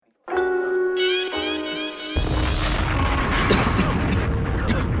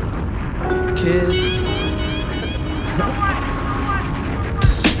kids.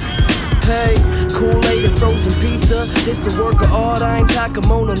 Hey, Kool-Aid and frozen pizza. It's the work of art, I ain't talking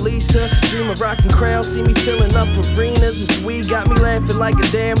Mona Lisa. Dream of rocking crowds, see me filling up arenas. This weed got me laughing like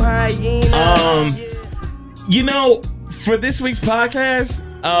a damn hyena. You know, for this week's podcast,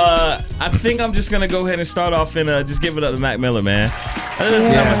 I think I'm just gonna go ahead and start off and just give it up to Mac Miller, man.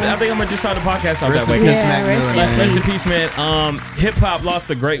 I think I'm gonna just start the podcast off that way. Rest in peace, man. Hip hop lost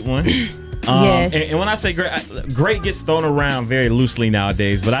a great one. Yes. And when I say great gets thrown around very loosely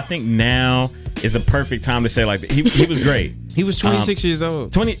nowadays, but I think now is a perfect time to say like he was great. He was 26 years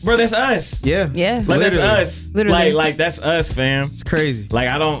old. 20, bro. That's us. Yeah. Like that's us. Literally. Like that's us, fam. It's crazy. Like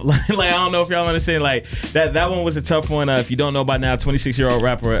I don't know if y'all understand. Like that one was a tough one. If you don't know by now, 26-year-old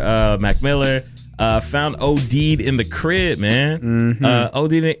rapper Mac Miller found OD'd in the crib, man.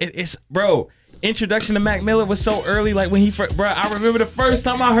 OD'd. It's bro. Introduction to Mac Miller was so early. Like when he first, bro. I remember the first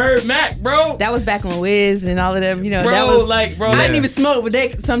time I heard Mac, bro. That was back when Wiz and all of them, you know. Bro, that was, bro. I didn't even smoke, but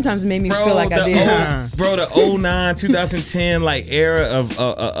they sometimes made me feel like I did. Bro, the 09, 2010 like era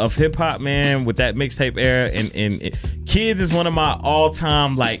of hip hop, man, with that mixtape era, and Kids is one of my all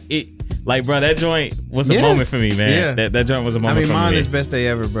time bro, that joint was a moment for me, man. Yeah. That joint was a moment for me. Mine is Best Day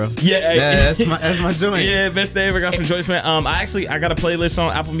Ever, bro. Yeah, that's my joint. Yeah, Best Day Ever. Got some joints, man. I got a playlist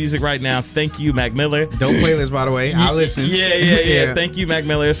on Apple Music right now. Thank you, Mac Miller. Dope playlist, by the way. I listen. Yeah. Thank you, Mac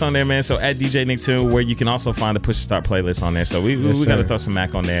Miller. It's on there, man. So at DJ Nick too, where you can also find the Push to Start playlist on there. So we got to throw some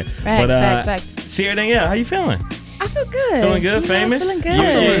Mac on there. Facts. Sierra Danielle, how you feeling? I feel good. Feeling good, famous? Feeling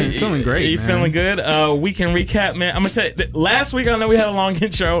good. Feeling great. You feeling good? Weekend recap, man. I'm gonna tell you. Last week I know we had a long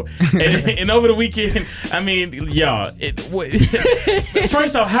intro, and over the weekend, I mean, y'all.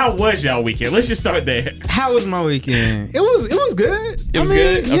 First off, how was y'all weekend? Let's just start there. How was my weekend? It was good. It was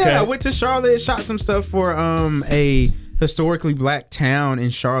good. Okay. Yeah, I went to Charlotte, shot some stuff for a historically black town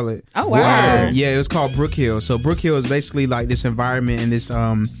in Charlotte. Oh wow. Yeah, it was called Brookhill. So Brookhill is basically like this environment in this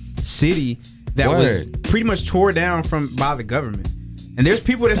city that was pretty much tore down by the government, and there's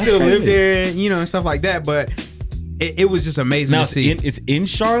people that still live there, you know, and stuff like that. But it was just amazing to see. It's in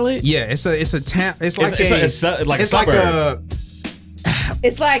Charlotte. Yeah, it's a town. It's like a suburb.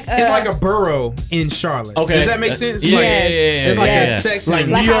 It's like a borough in Charlotte. Okay, does that make sense? Yeah, it's like a section. Like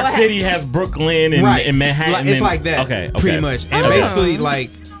New York City has Brooklyn and Manhattan. It's like that. Okay. Pretty much. And basically, like,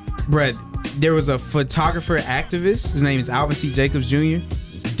 Brett, there was a photographer activist. His name is Alvin C. Jacobs Jr.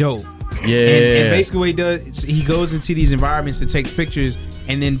 Dope. Yeah. And basically what he does, he goes into these environments and takes pictures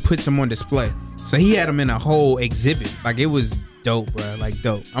and then puts them on display. So he had them in a whole exhibit. Like, it was dope, bro. Like,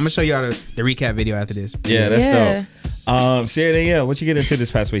 dope. I'm gonna show y'all the recap video after this. Yeah, that's dope. Sierra Danielle, what you get into this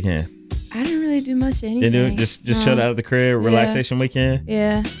past weekend? I didn't really do much of anything. Didn't do just chilled out of the crib, relaxation weekend.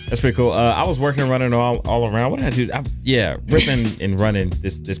 Yeah, that's pretty cool. I was working, running all around. What did I do? Ripping and running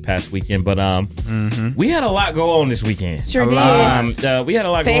this past weekend. But we had a lot go on this weekend. Sure did. We had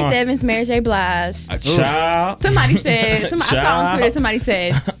a lot go on. Faith Evans, Mary J. Blige. Child. Somebody said. I saw on Twitter. Somebody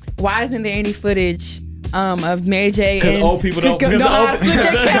said, "Why isn't there any footage of Mary J. Because old people don't know how to flip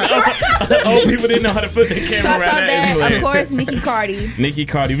their camera. Old people didn't know how to flip their camera. So I saw that. Of course, Nicki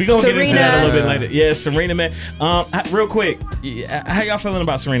Cardi. We gonna get into that a little bit later. Yeah, Serena, man. Real quick, how y'all feeling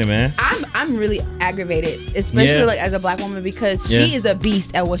about Serena, man? I'm really aggravated, especially like as a black woman, because she is a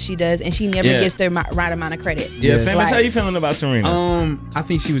beast at what she does, and she never gets the right amount of credit. Yeah, famous. How you feeling about Serena? I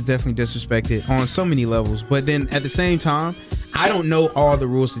think she was definitely disrespected on so many levels, but then at the same time, I don't know all the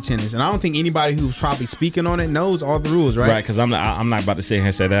rules to tennis, and I don't think anybody who's probably speaking on it knows all the rules, right? Right, because I'm not about to sit here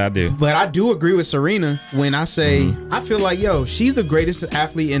and say that I do. But I do agree with Serena when I say I feel like, she's the greatest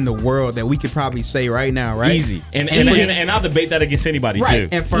athlete in the world that we could probably say right now, right? Easy, and I'll debate that against anybody too.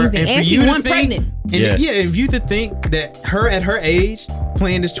 And for she you won to think, pregnant. And you to think that her at her age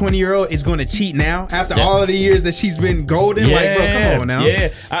playing this 20-year-old is going to cheat now after all of the years that she's been golden, like, bro, come on now. Yeah,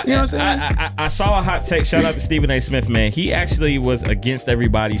 you know what I'm saying? I saw a hot take. Shout out to Stephen A. Smith, man. He actually was against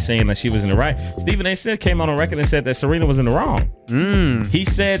everybody saying that she was in the right. Stephen A. Smith came on a record and said that Serena was in the wrong. He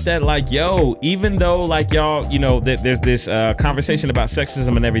said that, like, even though, like, y'all, that there's this conversation about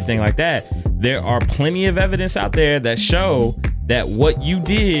sexism and everything like that, there are plenty of evidence out there that show that what you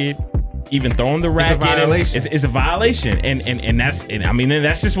did, even throwing the racket, is a violation, and that's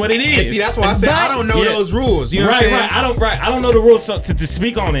just what it is. And see, that's why I said I don't know those rules. You know what I'm saying? I don't know the rules to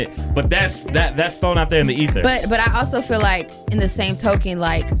speak on it, but that's thrown out there in the ether. But I also feel like, in the same token,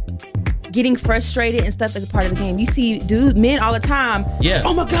 like, getting frustrated and stuff is a part of the game. You see men all the time. Yeah.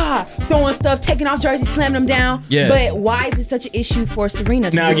 Oh my God, throwing stuff, taking off jerseys, slamming them down. Yeah. But why is it such an issue for Serena?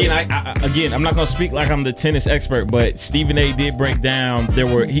 Now again, I'm not gonna speak like I'm the tennis expert, but Stephen A. did break down.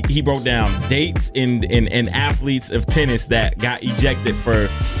 He broke down dates and athletes of tennis that got ejected for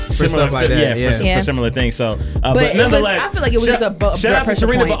similar stuff like that. For similar things. So, but nonetheless, I feel like it was just a shout out to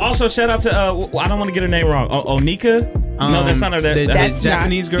Serena, but also shout out to I don't want to get her name wrong. Onika. No, that's not her. That's the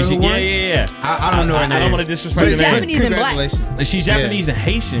Japanese girl. Yeah. I don't know her name. I don't want to disrespect her name. Japanese and black. She's Japanese and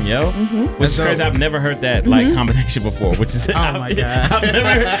Haitian, yo. Which is crazy. I've never heard that combination before. Which is my God. I've never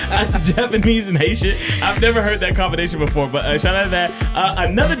heard Japanese and Haitian. I've never heard that combination before. But shout out to that.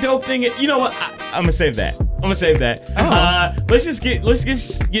 Another dope thing. You know what? I'm gonna save that. Let's just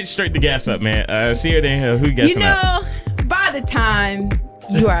get straight to gas up, man. Sierra Daniel, who you guessing up? By the time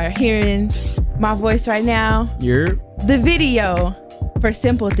you are hearing my voice right now, the video for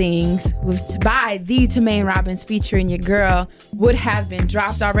Simple Things by the Tamaine Robbins featuring your girl would have been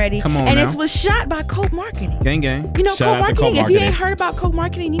dropped already. Come on and now. it was shot by Cope Marketing. Gang. You know, Shout out to Cope Cope Marketing. If you Marketing. ain't heard about Cope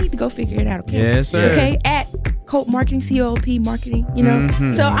Marketing, you need to go figure it out. Okay? Yes, sir. Okay, at Cope Marketing, COP Marketing. You know,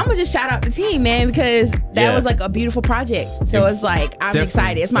 so I'm gonna just shout out the team, man, because that was like a beautiful project. So it's like I'm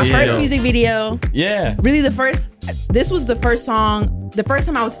excited. It's my first music video. Yeah. Really, this was the first song. The first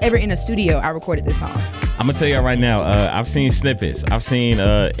time I was ever in a studio, I recorded this song. I'm gonna tell you right now. I've seen snippets. I've seen.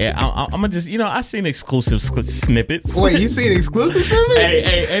 I'm gonna just. I've seen exclusive snippets. Wait, you seen exclusive snippets?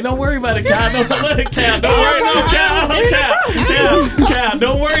 Hey, don't worry about it, Cal. Don't worry, Cal. Cal.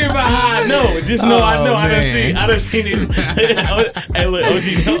 Don't worry about how I know. Just know I know. Man. I done seen it. Hey, look, OG.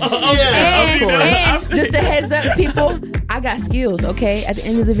 And just a heads up, people, I got skills. Okay, at the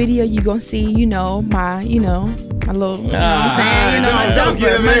end of the video, you gonna see, my little, you know what I'm saying, my jumper.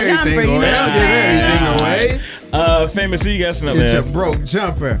 You know Don't give everything away. Famous, who you guessing up, It's man? your broke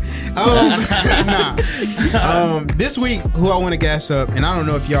jumper. This week, who I want to gas up, and I don't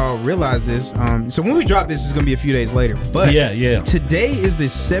know if y'all realize this. So when we drop this, it's gonna be a few days later. But yeah. Today is the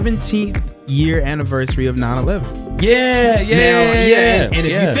 17th year anniversary of 9/11. Yeah. And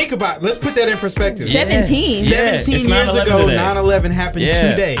if you think about it, let's put that in perspective. 17. 17 it's years 9/11 ago, today. 9/11 happened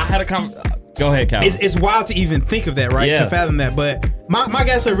today. I had a Go ahead, Cal. It's wild to even think of that, right? Yeah. To fathom that. But my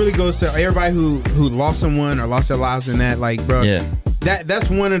gas up really goes to everybody who lost someone or lost their lives in that. Like, bro, that's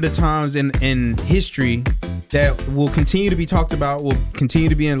one of the times in history that will continue to be talked about, will continue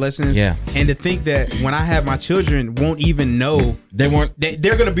to be in lessons. Yeah. And to think that when I have my children won't even know They weren't.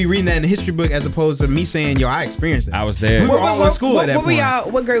 they're gonna be reading that in the history book as opposed to me saying, yo, I experienced it. I was there. We were all in school at that point.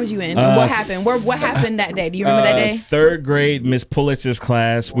 What grade was you in? What happened? What happened that day? Do you remember that day? Third grade, Miss Pulitzer's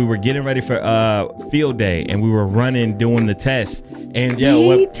class. We were getting ready for field day, and we were doing the test. And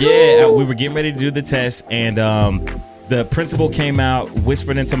we were getting ready to do the test, and the principal came out,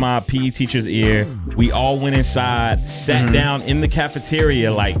 whispered into my PE teacher's ear. We all went inside, sat down in the cafeteria,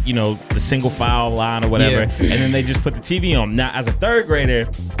 like, the single file line or whatever. Yeah. And then they just put the TV on. Now, as a third grader,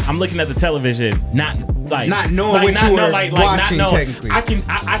 I'm looking at the television, not knowing what you were watching, technically.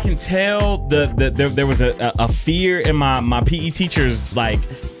 I can tell there was a fear in my PE teacher's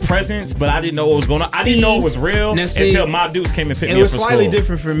presence, but I didn't know what was going on. I didn't know it was real until my dudes came and picked me up from school. It was slightly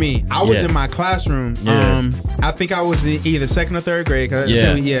different for me. I was in my classroom. I think I was in either second or third grade.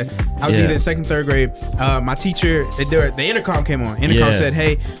 I was either in second, third grade. My teacher, the intercom came on. Intercom said,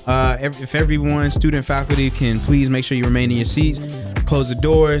 "Hey, if everyone, student, faculty, can please make sure you remain in your seats, close the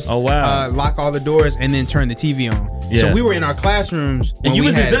doors, lock all the doors, and then turn the TV on." Yeah. So we were in our classrooms. And you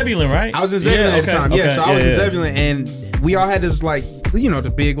was in Zebulon, right? I was in Zebulon at the time. So I was in Zebulon, and we all had this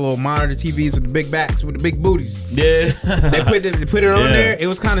the big little monitor TVs with the big backs with the big booties. Yeah. They put it on there. It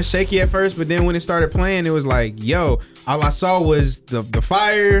was kind of shaky at first, but then when it started playing, it was like, yo, all I saw was the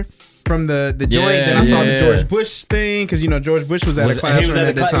fire from the joint. Then I saw the George Bush thing, because George Bush was at a classroom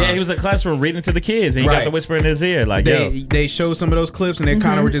at the time. Yeah, he was at a classroom reading to the kids, and he got the whisper in his ear. Like, they showed some of those clips, and they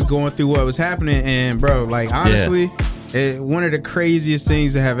kind of were just going through what was happening. And bro, honestly, one of the craziest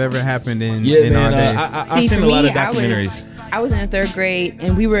things that have ever happened in our day. I've seen a lot of documentaries. I was in the third grade,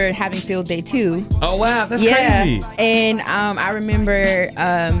 and we were having field day too. Oh wow, that's crazy! And I remember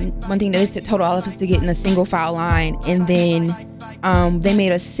one thing they told all of us to get in a single file line, and then they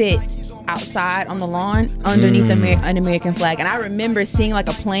made us sit outside on the lawn underneath an American flag. And I remember seeing a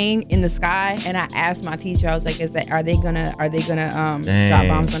plane in the sky, and I asked my teacher, I was like, are they gonna drop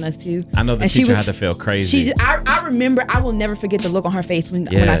bombs on us too? I know the teacher had to feel crazy. I remember, I will never forget the look on her face when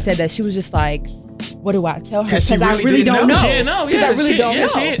I said that. She was just like, what do I tell her? 'Cause she I really really didn't don't know. know. She didn't know. Yeah, I really don't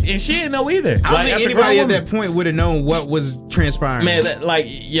know. and she didn't know either. I don't think that's a anybody grown at that woman. point would have known what was transpiring. Man,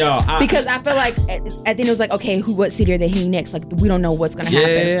 Because I feel like at the end it was like, okay, what city are they hitting next? Like we don't know what's gonna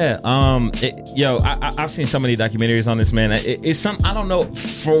happen. I've seen so many documentaries on this, man. It's some, I don't know,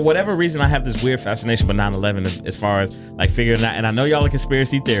 for whatever reason I have this weird fascination with 9/11 as far as like figuring out, and I know y'all are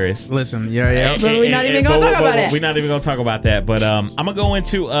conspiracy theorists. Listen, yeah. But we're not even gonna talk about that. We're not even gonna talk about that. But I'm gonna go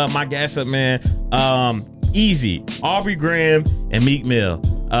into my gas up, man. Easy, Aubrey Graham and Meek Mill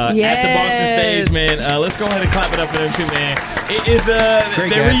at the Boston stage, man. Let's go ahead and clap it up for them too, man. It is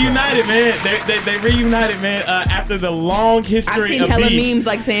they reunited, man. They reunited, man. After the long history. I've seen of hella beef. memes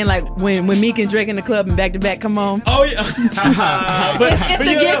like saying like when Meek and Drake in the club and back to back come on. Oh yeah,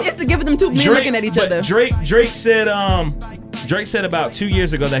 It's the gift of them two men looking at each other. Drake said about 2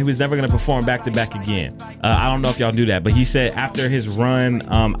 years ago that he was never going to perform back to back again. I don't know if y'all knew that, but he said after his run,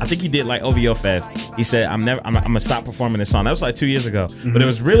 I think he did like OVO Fest. He said, I'm gonna stop performing this song. That was like 2 years ago, but it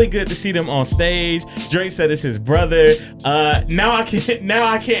was really good to see them on stage. Drake said it's his brother. Now I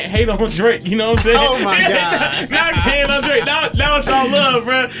can't hate on Drake. You know what I'm saying? Oh my god! Now I can't hate on Drake. Now it's all love,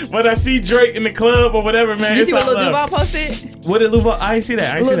 bro. But I see Drake in the club or whatever, man. You it's see what all Lil love. Duval posted? What did Lil Duval? I ain't see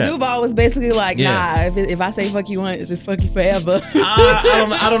that. Lil Duval was basically like, Yeah. nah, if I say fuck you once, it's fuck you forever.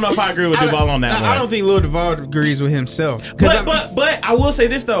 I don't know if I agree with Duval on that one. I don't think Lil Duval agrees with himself. But I will say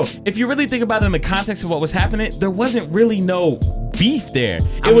this though, if you really think about it in the context of what was happening, there wasn't really no beef there.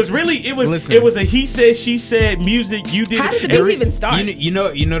 It was a he said she said music. You did. How did the beef even start? You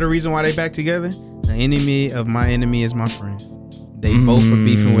know the reason why they back together? The enemy of my enemy is my friend. They both are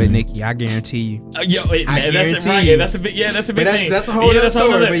beefing with Nicki. I guarantee you. That's a big thing. That's a whole other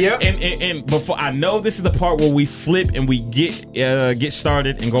story. But yep. And before, I know this is the part where we flip and we get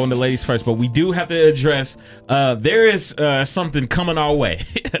started and go into ladies first, but we do have to address there is something coming our way.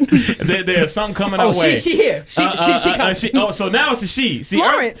 There's something coming our way. She here. She coming. So now it's a she. See,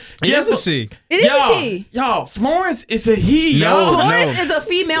 Florence. Yes, a she. It is a she. Y'all, Florence is a he. No, y'all. Florence is a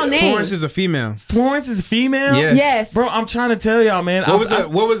female name. Florence is a female. Florence is a female. Yes. Bro, I'm trying to tell y'all, man. What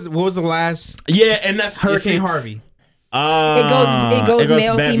was the last? Yeah, and that's Hurricane Harvey. It goes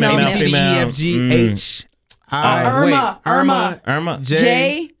male, female, A, B, C, D, E, F, G, H. Irma,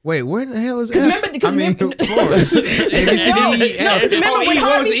 J. Wait, where the hell is F? Remember, Florence. A, B, C, D, E, F. remember when What was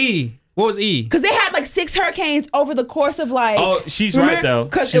Harvey- E? What was E? Because they had like 6 hurricanes over the course of like. Oh, she's right though.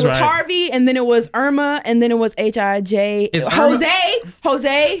 Because it was Harvey, and then it was Irma, and then it was H-I-J. Is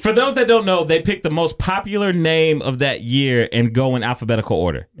Jose. For those that don't know, they picked the most popular name of that year and go in alphabetical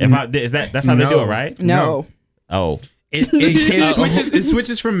order. That's how they do it, right? No. Oh, It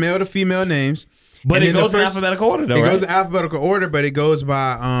switches from male to female names. but And it then goes the in first- alphabetical order though, It right? goes in alphabetical order, but it goes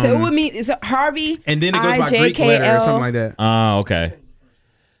by So it would mean it's Harvey. and then it goes by Greek letter or something like that. Oh, okay.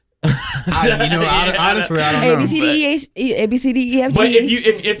 Honestly, I don't know. A B C D E F G. But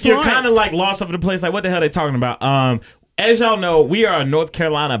if you're Florence. kind of like lost over the place, like what the hell are they talking about? As y'all know, we are a North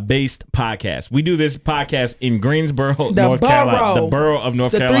Carolina-based podcast. We do this podcast in Greensboro, North Carolina, the borough of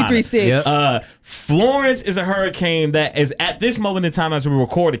North Carolina. 336. Yep. Florence is a hurricane that is at this moment in time, as we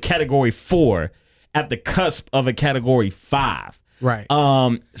record, a Category 4 at the cusp of a Category 5. Right.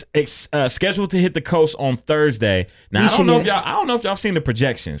 It's scheduled to hit the coast on Thursday. Now I don't know if y'all seen the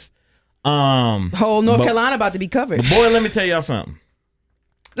projections. Whole North Carolina about to be covered. But boy, let me tell y'all something.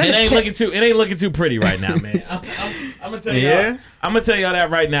 It ain't looking too pretty right now, man. I'm gonna tell y'all. Yeah? I'm gonna tell y'all that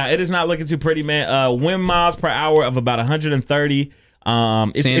right now. It is not looking too pretty, man. Wind miles per hour of about 130. It's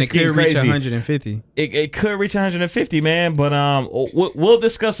Saying it could getting reach crazy. 150. It could reach 150, man. But we'll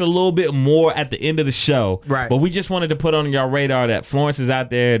discuss a little bit more at the end of the show. Right. But we just wanted to put on your radar that Florence is out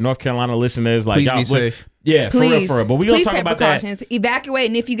there, North Carolina listeners. Like, Please y'all, be safe. Yeah, Please, for real. But we gonna please talk take about precautions. Evacuate,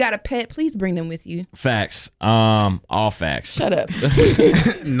 and if you got a pet, please bring them with you. that. Facts. All facts. Shut up.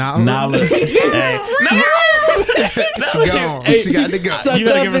 Nala. Hey. She gone. Hey, She got to go. Sucked You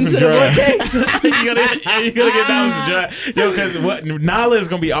gotta up give her some into the drugs. vortex. you gotta get down some drugs. Yo, because Nala is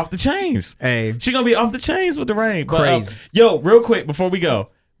gonna be off the chains. Hey. She gonna be off the chains with the rain. But, Crazy. yo, real quick before we go,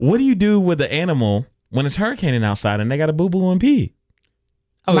 what do you do with the animal when it's hurricaning outside and they got a boo boo and pee?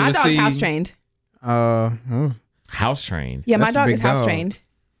 Oh, My you dog's see, house trained. House trained. Yeah, my That's a dog big is house dog. trained.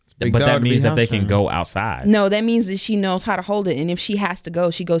 big But dog that to be means that they can house-trained. go outside. No, that means that she knows how to hold it, and if she has to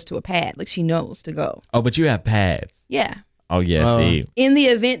go, she goes to a pad. Like she knows to go. Oh, but you have pads. Yeah. Oh yeah, see. In the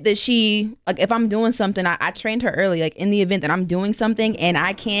event that she, like, if I'm doing something, I trained her early. Like in the event that I'm doing something and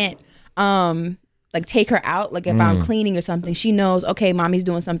I can't, like take her out. Like if I'm cleaning or something, she knows. Okay, mommy's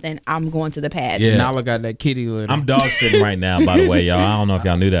doing something. I'm going to the pad. Yeah. Nala got that kitty litter. I'm dog sitting right now, by the way, y'all. I don't know if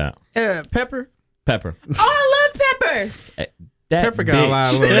y'all knew that. Pepper. Pepper. Oh, I love Pepper. that Pepper got a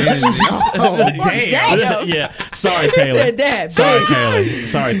lot of bitch. little energy. Oh, Damn. Yeah. Sorry, Taylor. said that, Sorry, bitch. Taylor.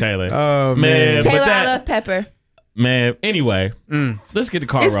 Sorry, Taylor. Oh, Man, man. but Taylor, that- I love Pepper. Man, anyway, let's get the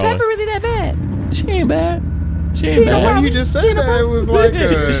car Is rolling. Pepper really that bad? She ain't bad. She ain't She bad. no Why problem. you just said that? It was like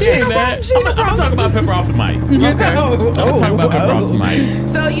She ain't bad. I'm gonna talk about Pepper off the mic. I'm okay. gonna talk about Pepper off the mic.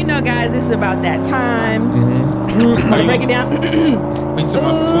 So, you know, guys, it's about that time. Mm-hmm. I'm gonna break it down. Are you talking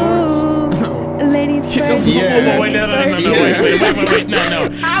about Florence? Ladies first. Yeah. Wait, no, Ladies no, first. wait, no.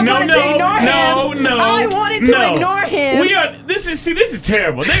 I No, wanted no, to ignore no, him. no. I wanted to no. ignore him. We are. This is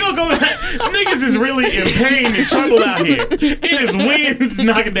terrible. They gonna go. Niggas is really in pain and trouble out here. It is winds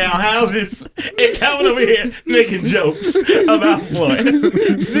knocking down houses and Calvin over here making jokes about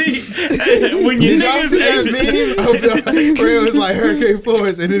Florence. See, when you Did y'all niggas see that actually- meme of the, where it was like Hurricane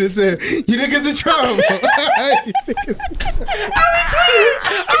Florence and then it said, "You niggas in trouble." You niggas in trouble.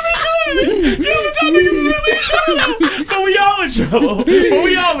 I'm in trouble. You know what y'all niggas is really in trouble. But we all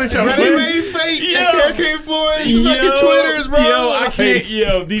in trouble. Ready made fake Hurricane Florence fucking Twitters, bro. Yo, I can't.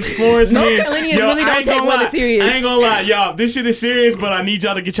 Yo, these Florence North memes. Carolinians Yo, really I don't ain't take gonna weather lie. serious. I ain't gonna lie, y'all. This shit is serious, but I need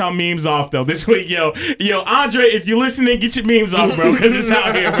y'all to get y'all memes off though this week, yo. Andre, if you're listening, get your memes off, bro, because it's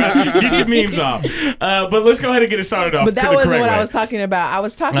out here, bro. Get your memes off. But let's go ahead and get it started off. But that the wasn't correct what I way. was talking about. I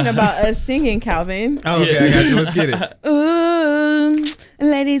was talking about us singing, Calvin. Oh, okay, I got you. Let's get it. Ooh,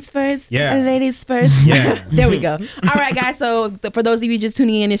 ladies first. Yeah. Ladies first. Yeah. There we go. All right, guys. So for those of you just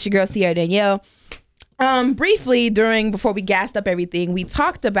tuning in, it's your girl Sierra Danielle. Briefly, before we gassed up everything, we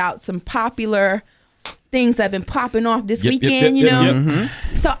talked about some popular things that have been popping off this weekend.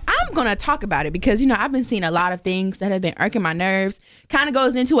 So I'm gonna talk about it because I've been seeing a lot of things that have been irking my nerves. Kind of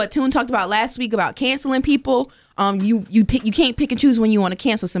goes into what Toon talked about last week about canceling people. You can't pick and choose when you want to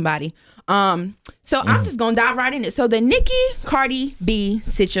cancel somebody. So I'm just gonna dive right in it. So the Nicki Cardi B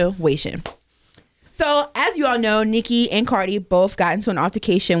situation. So as you all know, Nicki and Cardi both got into an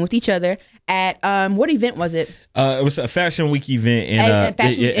altercation with each other at what event was it? It was a Fashion Week event in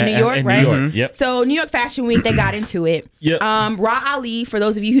New York, in right? New York. Yep. So New York Fashion Week, they got into it. Yep. Ra Ali, for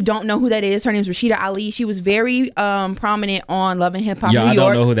those of you who don't know who that is, her name is Rashida Ali. She was very prominent on Love and Hip Hop Yeah, New I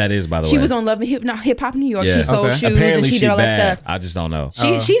York. don't know who that is, by the way. She was on Love and Hip Hop New York. Yeah. She sold shoes Apparently and she did all bad. that stuff. I just don't know.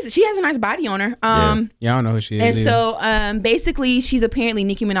 She has a nice body on her. Yeah, I don't know who she is. And either. so basically, she's apparently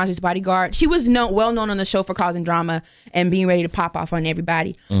Nicki Minaj's bodyguard. She was well known on the show for causing drama and being ready to pop off on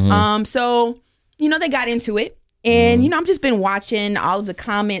everybody. So they got into it. And, I've just been watching all of the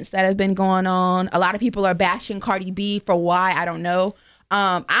comments that have been going on. A lot of people are bashing Cardi B for why, I don't know.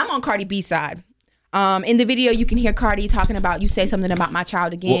 I'm on Cardi B's side. In the video, you can hear Cardi talking about, you say something about my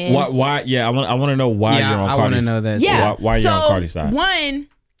child again. Why? Yeah, I want to know why you're on Cardi's. I want to know that. Yeah. Why you're on Cardi's side?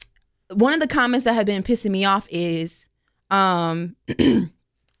 One of the comments that have been pissing me off is how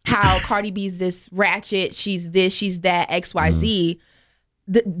Cardi B's this ratchet, she's this, she's that, XYZ.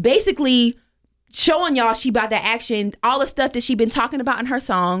 Basically showing y'all she about that action, all the stuff that she been talking about in her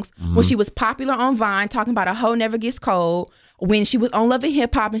songs when she was popular on Vine, talking about a hoe never gets cold, when she was on Love and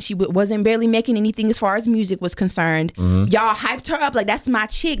Hip Hop and she wasn't barely making anything as far as music was concerned. Y'all hyped her up like, that's my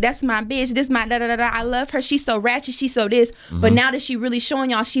chick, that's my bitch, this my da-da-da-da, I love her, she's so ratchet, she's so this. But now that she really showing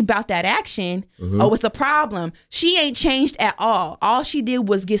y'all she about that action, it's a problem. She ain't changed at all. All she did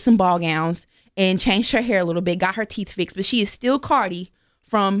was get some ball gowns and changed her hair a little bit, got her teeth fixed, but she is still Cardi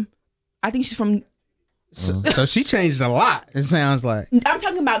from, I think she's from. So she changed a lot. It sounds like. I'm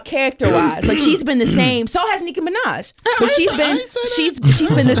talking about character wise. Like she's been the same. So has Nicki Minaj. But she's been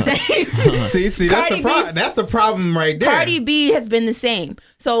the same. See, that's the problem. That's the problem right there. Cardi B has been the same.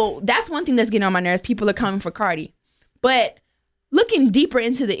 So that's one thing that's getting on my nerves. People are coming for Cardi. But looking deeper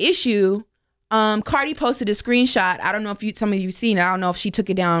into the issue, Cardi posted a screenshot. I don't know if some of you seen it. I don't know if she took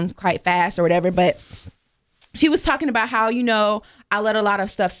it down quite fast or whatever, but she was talking about how, I let a lot of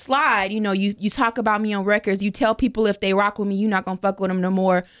stuff slide. You talk about me on records. You tell people if they rock with me, you're not going to fuck with them no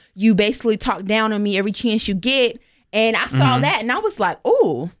more. You basically talk down on me every chance you get. And I saw that and I was like,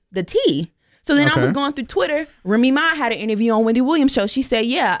 ooh, the tea. So then I was going through Twitter. Remy Ma had an interview on Wendy Williams' show. She said,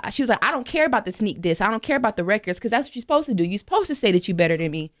 yeah. She was like, I don't care about the sneak diss. I don't care about the records because that's what you're supposed to do. You're supposed to say that you're better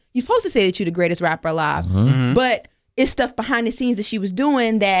than me. You're supposed to say that you're the greatest rapper alive. But it's stuff behind the scenes that she was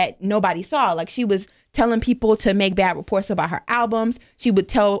doing that nobody saw. Like she was telling people to make bad reports about her albums. She would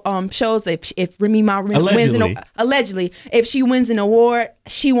tell shows if Remy Ma wins allegedly, if she wins an award,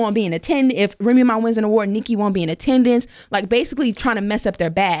 she won't be in attendance. If Remy Ma wins an award, Nicki won't be in attendance. Like basically trying to mess up their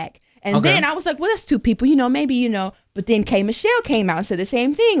bag. And then I was like, well, that's two people, maybe, But then K Michelle came out and said the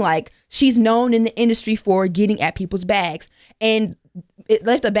same thing. Like she's known in the industry for getting at people's bags. And it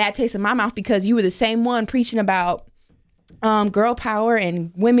left a bad taste in my mouth because you were the same one preaching about girl power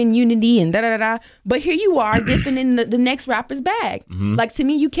and women unity and da da da. But here you are dipping in the next rapper's bag. Like, to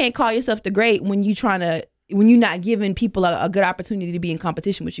me, you can't call yourself the GREAT when you're not giving people a good opportunity to be in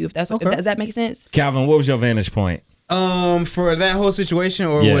competition with you. If does that make sense? Calvin, what was your vantage point? For that whole situation,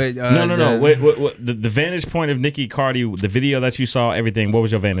 or what? No. What the vantage point of Nicki, Cardi, the video that you saw, everything. What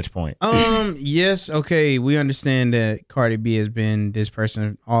was your vantage point? Yes, okay. We understand that Cardi B has been this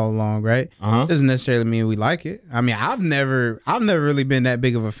person all along, right? Doesn't necessarily mean we like it. I mean, I've never really been that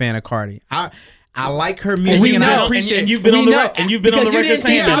big of a fan of Cardi. I like her music, and I appreciate. And you've been on the record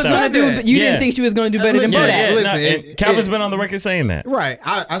saying that. You didn't think she was going to do better than Bodak. Listen, Calvin's been on the record saying that. Right.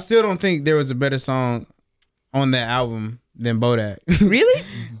 I still don't think there was a better song on that album than Bodak. Really?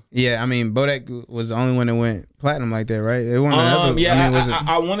 Yeah, I mean, Bodak was the only one that went platinum like that, right? It wasn't another. Yeah,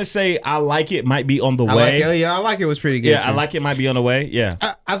 I want to say I Like It might be on the way. I Like It was pretty good. Yeah, too. I Like It might be on the way. Yeah.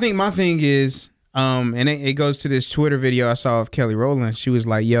 I think my thing is, and it goes to this Twitter video I saw of Kelly Rowland. She was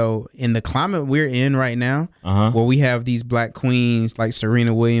like, yo, in the climate we're in right now, where we have these black queens like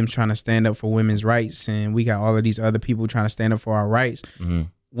Serena Williams trying to stand up for women's rights, and we got all of these other people trying to stand up for our rights.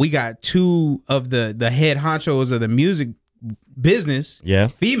 We got two of the head honchos of the music business,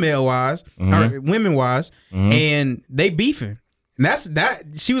 female wise, or women wise, and they beefing. And that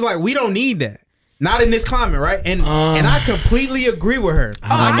she was like, we don't need that. Not in this climate, right? And I completely agree with her.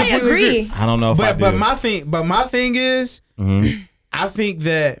 I agree. I don't know if I do. But my thing is, I think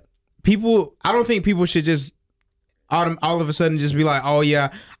that I don't think people should just all of a sudden just be like, oh yeah,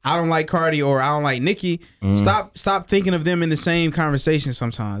 I don't like Cardi or I don't like Nicki. Stop thinking of them in the same conversation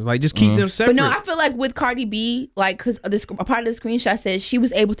sometimes. Like, just keep them separate. But no, I feel like with Cardi B, like, because a part of the screenshot says she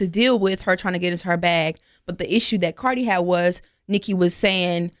was able to deal with her trying to get into her bag. But the issue that Cardi had was Nicki was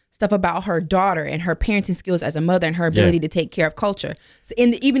saying stuff about her daughter and her parenting skills as a mother and her ability to take care of culture. So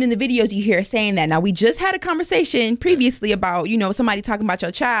even in the videos you hear her saying that. Now, we just had a conversation previously about, somebody talking about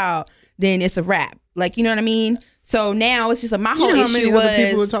your child, then it's a wrap. Like, you know what I mean? So now it's just my whole issue many was other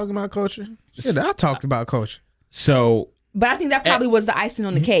people are talking about culture. Yeah, I talked about culture. So, but I think that probably was the icing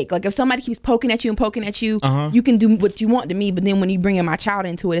on the cake. Like, if somebody keeps poking at you, you can do what you want to me, but then when you bring in my child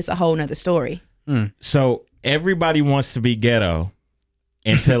into it, it's a whole nother story. So everybody wants to be ghetto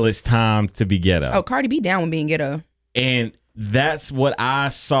until it's time to be ghetto. Oh, Cardi B down with being ghetto. And that's what I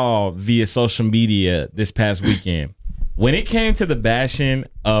saw via social media this past weekend. When it came to the bashing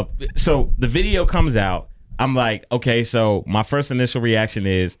of, so the video comes out, I'm like, okay, so my first initial reaction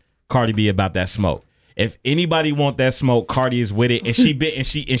is Cardi B about that smoke. If anybody want that smoke, Cardi is with it, and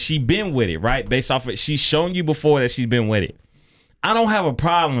she been with it, right? Based off of, she's shown you before that she's been with it. I don't have a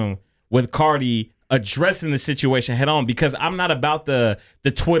problem with Cardi addressing the situation head on, because I'm not about the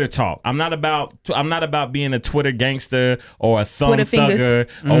Twitter talk. I'm not about being a Twitter gangster or a thumb thugger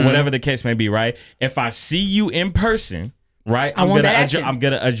or whatever the case may be, right? If I see you in person, right, I'm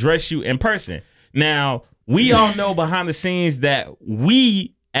gonna address you in person. Now, we all know behind the scenes that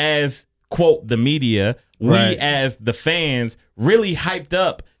we, as quote the media, we as the fans, really hyped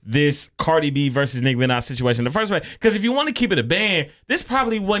up this Cardi B versus Nicki Minaj situation in the first place. Because if you want to keep it a band, this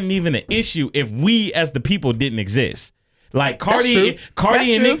probably wasn't even an issue if we as the people didn't exist. Like Cardi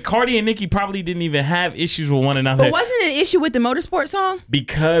and Nicki probably didn't even have issues with one another. But wasn't it an issue with the Motorsport song?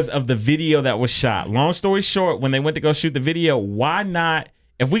 Because of the video that was shot. Long story short, when they went to go shoot the video, why not,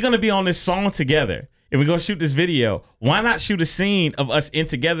 if we're going to be on this song together, if we're going to shoot this video, why not shoot a scene of us in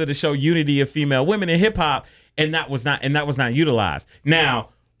together to show unity of female women in hip hop? And that was not utilized. Now,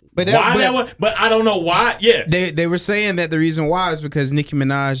 but I don't know why. Yeah, they were saying that the reason why is because Nicki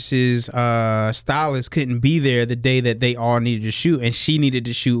Minaj's stylist couldn't be there the day that they all needed to shoot, and she needed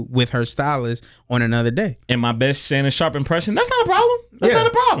to shoot with her stylist on another day. And my best Shannon Sharp impression, that's not a problem. That's not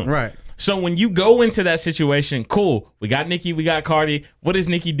a problem. Right. So when you go into that situation, cool, we got Nicki, we got Cardi. What does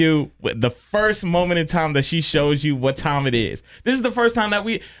Nicki do? The first moment in time that she shows you what time it is. This is the first time that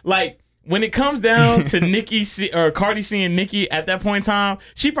we, like, when it comes down to Nicki or Cardi seeing Nicki at that point in time,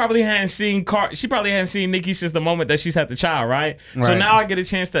 she probably hadn't seen Nicki since the moment that she's had the child, right? So now I get a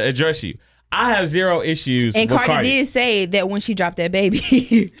chance to address you. I have zero issues with Cardi. And Cardi did say that when she dropped that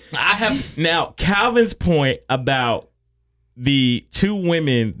baby. I have now Calvin's point about the two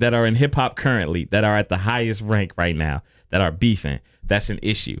women that are in hip hop currently that are at the highest rank right now that are beefing. That's an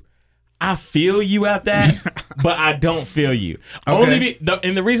issue. I feel you at that, but I don't feel you. Okay.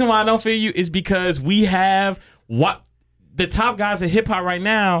 And the reason why I don't feel you is because we have what the top guys in hip hop right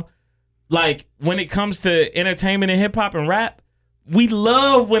now, like when it comes to entertainment and hip hop and rap, we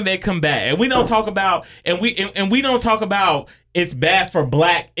love when they come back, and we don't talk about it's bad for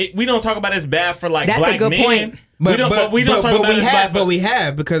black. We don't talk about it's bad for like That's black a good men. point. We don't talk about it's bad for. But we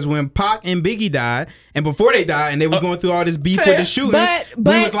have, because when Pac and Biggie died, and before they died, and they was going through all this beef fair, with the shootings,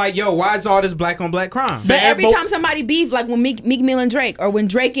 but we was like, yo, why is all this black on black crime? But every time somebody beef, like when Meek Mill and Drake, or when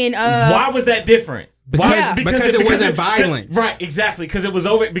Drake and why was that different? Because it wasn't violent. Right, exactly. Because it was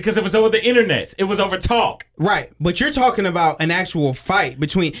over the internet. It was over talk. Right. But you're talking about an actual fight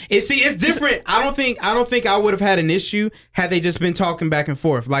between it's different. I don't think I would have had an issue had they just been talking back and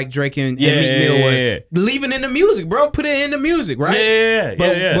forth like Drake and Meek Mill was. Yeah. Leaving in the music, bro. Put it in the music, right?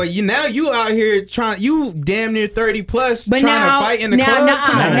 But you out here you damn near 30 plus trying to fight in the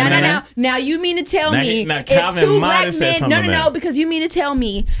club. Now you mean to tell me now if Calvin two might black have said men, something no, because you mean to tell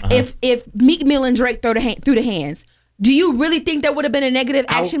me if Meek Mill and Drake through the hands, do you really think there would have been a negative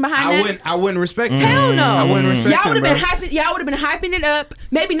action behind that? I wouldn't respect that. Hell no. I wouldn't respect y'all would have them, been hyping. Y'all would have been hyping it up.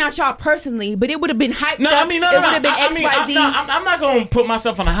 Maybe not y'all personally, but it would have been hyped No, up. I mean, it would have been XYZ. I'm not going to put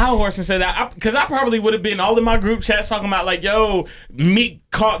myself on a high horse and say that, because I probably would have been all in my group chats talking about like, yo, Meek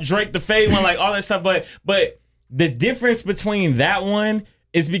caught Drake the fade one, like all that stuff. But the difference between that one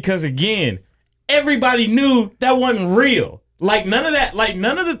is because, again, everybody knew that wasn't real. Like none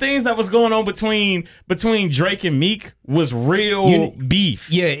of the things that was going on between Drake and Meek was real beef.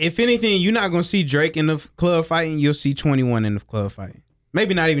 Yeah, if anything, you're not gonna see Drake in the club fighting. You'll see 21 in the club fighting.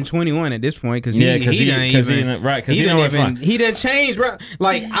 Maybe not even 21 at this point, because he done changed, bro.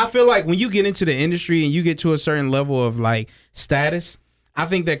 Like I feel like when you get into the industry and you get to a certain level of like status, I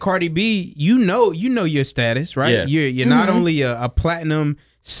think that Cardi B, you know your status, right? Yeah. You're not only a platinum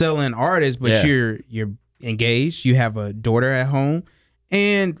selling artist, but you're engaged, you have a daughter at home,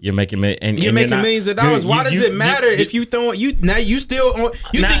 and you're making millions of dollars. Why does it matter if you still on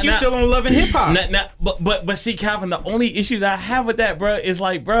Love and Hip Hop? But see, Calvin, the only issue that I have with that, bro, is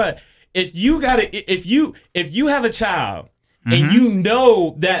like, bro, if you have a child and you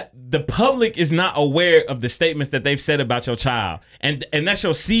know that the public is not aware of the statements that they've said about your child, and that's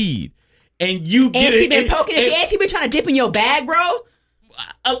your seed, and you get she been poking at you, and she been trying to dip in your bag, bro.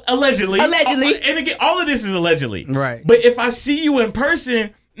 Allegedly. And again, all of this is allegedly. Right. But if I see you in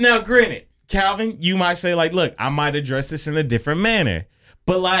person, now granted, Calvin, you might say like, look, I might address this in a different manner.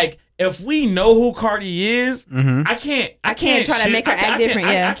 But like, if we know who Cardi is, I can't try to make her act different.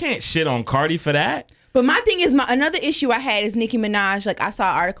 I can't shit on Cardi for that. But my thing is, another issue I had is Nicki Minaj. Like, I saw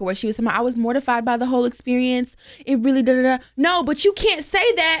an article where she was saying, I was mortified by the whole experience. It really No, but you can't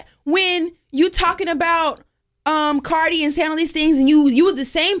say that when you talking about Cardi and saying all these things, and you was the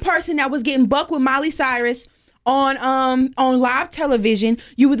same person that was getting bucked with Miley Cyrus on live television.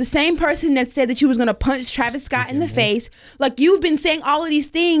 You were the same person that said that you was gonna punch Travis Scott in the face. Like, you've been saying all of these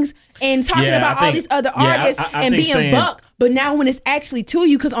things and talking about all these other artists and being bucked. But now when it's actually to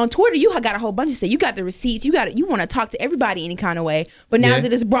you, because on Twitter you got a whole bunch of stuff. You got the receipts. You want to talk to everybody any kind of way. But now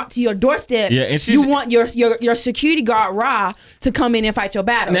that it's brought to your doorstep, you want your security guard Ra to come in and fight your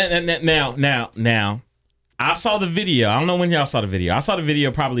battles. Now. I saw the video. I don't know when y'all saw the video. I saw the video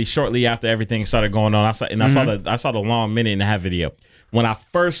probably shortly after everything started going on. I saw the long minute and a half video. When I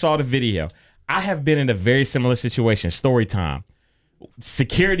first saw the video, I have been in a very similar situation. Story time.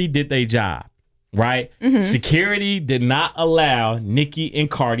 Security did their job, right? Security did not allow Nicki and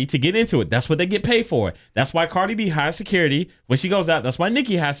Cardi to get into it. That's what they get paid for. That's why Cardi B hires security when she goes out. That's why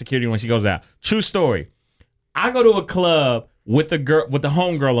Nicki hires security when she goes out. True story. I go to a club with a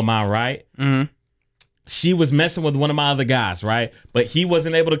homegirl of mine, right? She was messing with one of my other guys, right? But he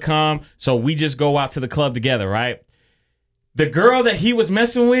wasn't able to come, so we just go out to the club together, right? The girl that he was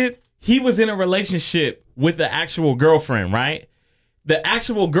messing with, he was in a relationship with the actual girlfriend, right? The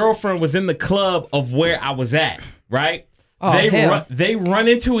actual girlfriend was in the club of where I was at, right? They run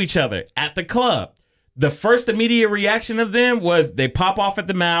into each other at the club. The first immediate reaction of them was they pop off at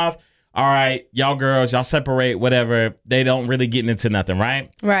the mouth. All right, y'all girls, y'all separate, whatever. They don't really get into nothing,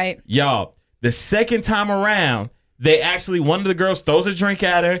 right? Right. Y'all. The second time around, one of the girls throws a drink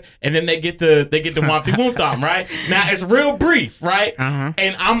at her, and then they get the Wampy Woomthom, right? Now it's real brief, right?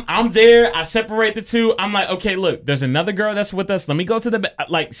 And I'm there. I separate the two. I'm like, okay, look, there's another girl that's with us. Let me go to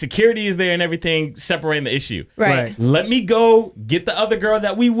the security is there and everything, separating the issue. Right. Let me go get the other girl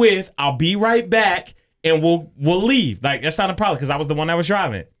that we with. I'll be right back, and we'll leave. Like, that's not a problem because I was the one that was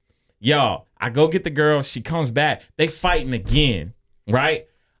driving. Y'all, I go get the girl. She comes back. They fighting again, right?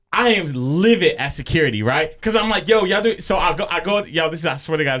 I am livid at security, right? Because I'm like, yo, y'all do. So I go, yo, I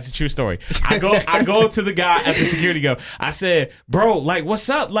swear to God, it's a true story. I go to the guy at the security go. I said, bro, like, what's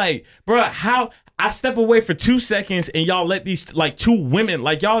up? Like, bro, how I step away for 2 seconds and y'all let these like two women,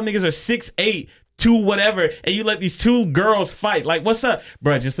 like y'all niggas are 6'8", two whatever, and you let these two girls fight. Like, what's up,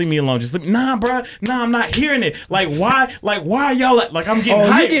 bro? Just leave me alone. Just leave me. Nah, bro. Nah, I'm not hearing it. Like, why? Like, why are y'all like I'm getting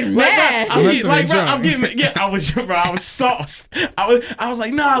hyped? You getting mad? I'm getting yeah. I was sauced. I was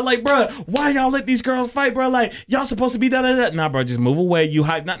like, nah, like, bro, why y'all let these girls fight, bro? Like, y'all supposed to be da da da. Nah, bro, just move away. You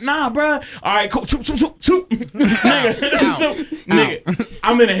hype? Nah, bro. All right, cool. Nigga,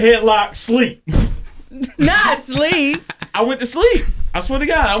 I'm in a headlock, sleep. Not sleep. I went to sleep. I swear to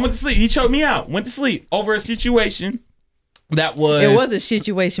God, I went to sleep. He choked me out. Went to sleep over a situation that was. It was a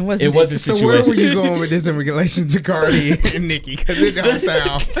situation, wasn't it? It was a situation. So where were you going with this in relation to Cardi and Nicki? Because it don't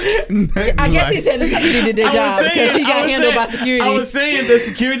sound. I guess he said the security did their job because he got handled by security. I was saying the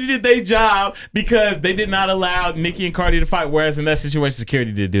security did their job because they did not allow Nicki and Cardi to fight. Whereas in that situation,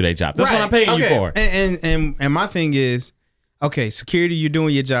 security did do their job. That's what I'm paying you for. And my thing is, okay, security, you're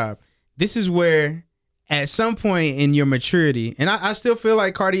doing your job. This is where, at some point in your maturity, and I still feel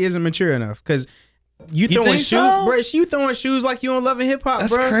like Cardi isn't mature enough because you throwing shoes, bro. You throwing shoes like you on Love and Hip Hop, bro.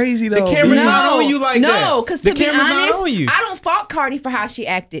 That's crazy though. The camera's not on you like that. No, because to be honest, not on you. I don't fault Cardi for how she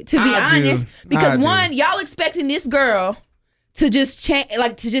acted. To be honest, because one, y'all expecting this girl to just change,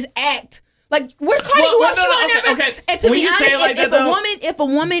 like to just act. Like where Cardi grew up, okay. And to when be honest, like if a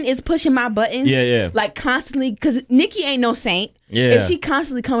woman is pushing my buttons, like constantly, because Nicki ain't no saint. Yeah. If she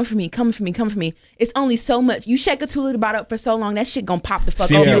constantly coming for me, it's only so much. You shake a Tula about up for so long, that shit gonna pop the fuck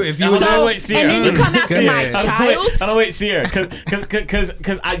off. And then you come after my child. I don't wait, Sierra,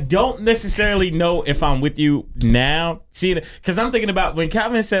 because I don't necessarily know if I'm with you now. See, because I'm thinking about when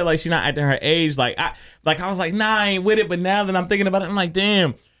Calvin said like she's not acting her age. Like I was like, nah, I ain't with it. But now that I'm thinking about it, I'm like,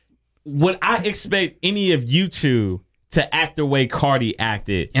 damn. Would I expect any of you two to act the way Cardi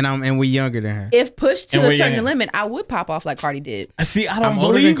acted? And we younger than her. If pushed to a certain limit, I would pop off like Cardi did. See, I don't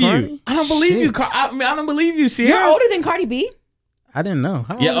believe you. I don't believe you. I don't believe you, Sierra. You're older than Cardi B. I didn't know.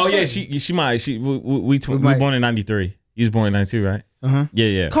 She might. We born in 93. You was born in 92, right? Uh-huh.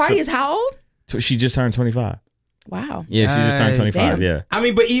 Yeah. Cardi is how old? She just turned 25. Wow. Yeah, she just turned 25. Damn. Yeah. I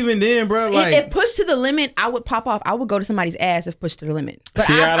mean, but even then, bro, like if pushed to the limit, I would pop off. I would go to somebody's ass if pushed to the limit. But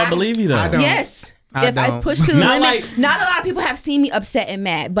Sierra, I don't believe you though. I don't. Yes. If I push to the limit, not a lot of people have seen me upset and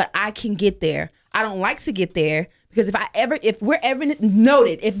mad, but I can get there. I don't like to get there because if we're ever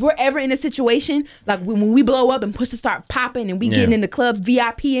in a situation like when we blow up and push to start popping and we getting in the clubs,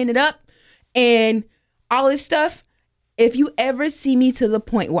 VIPing it up and all this stuff, if you ever see me to the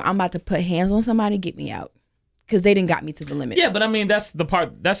point where I'm about to put hands on somebody, get me out because they didn't got me to the limit. Yeah, but I mean that's the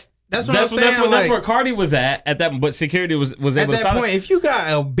part. That's That's where Cardi was at that, but security was able at to that point. If you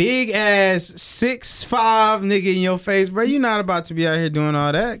got a big ass 6'5" nigga in your face, bro, you're not about to be out here doing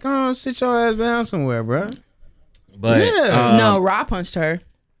all that. Go on, sit your ass down somewhere, bro. But no, Rob punched her.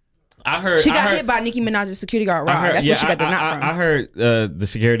 I heard she got hit by Nicki Minaj's security guard. Rob. That's where she got the knot from. I heard the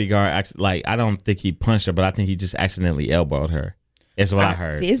security guard I don't think he punched her, but I think he just accidentally elbowed her. That's what I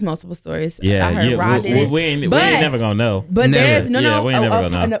heard. See, it's multiple stories. Yeah, I heard Rod did it. We ain't never gonna know. But never. There's we ain't never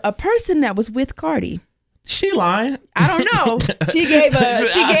gonna know. A person that was with Cardi. She lying? I don't know. She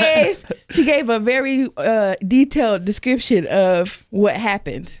gave a very detailed description of what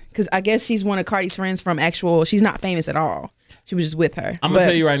happened because I guess she's one of Cardi's friends from actual. She's not famous at all. She was just with her. I'm gonna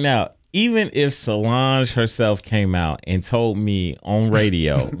tell you right now. Even if Solange herself came out and told me on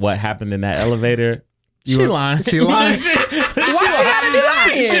radio what happened in that elevator. She lying. She lying. Why she gotta be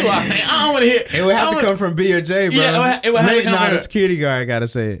lying? She lying. I don't want to hear. It would have to come from B or J, bro. Yeah, it would have to come from the security guard gotta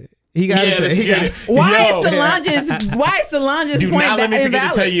say it. He got to say it. Why is Solange's Do point not let me forget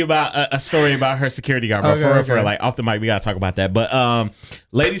invalid? to tell you about a story about her security guard. But for like off the mic, we gotta talk about that. But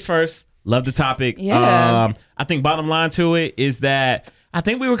ladies first. Love the topic. Yeah. I think bottom line to it is that I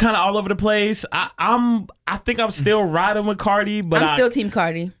think we were kind of all over the place. I think I'm still riding with Cardi, but I'm still Team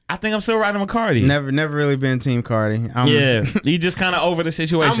Cardi. I think I'm still riding with Cardi. Never really been Team Cardi. You just kind of over the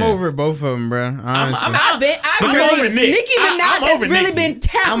situation. I'm over both of them, bro. Honestly. I'm over Nick. Nicki Minaj has really been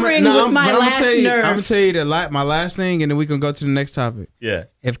tampering with my last nerve. I'm gonna tell you my last thing, and then we can go to the next topic. Yeah.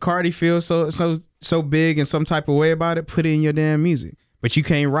 If Cardi feels so big in some type of way about it, put it in your damn music. But you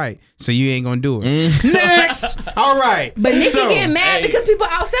can't write, so you ain't gonna do it. Next! All right. But Nicki getting mad because people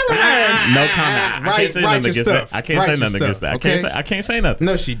outselling her. No comment. I can't say nothing against that. I can't say nothing against that. I can't say nothing.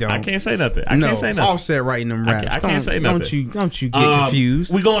 No, she don't. I can't say nothing. I can't say nothing. Offset writing them raps. I can't say nothing. Don't you get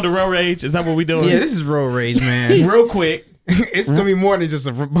confused. We going to road rage? Is that what we doing? Yeah, this is road rage, man. Real quick. It's gonna be more than just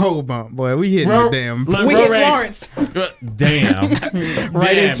a road bump, boy. We hit the damn. Look, We road hit rage. Florence. Damn.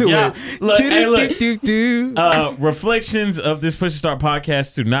 Right into yeah. it. Look, hey, look. Do-do-do-do. Reflections of this Push to Start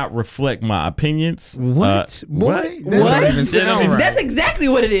podcast do not reflect my opinions. What? Boy? That What? don't even sound right. That's exactly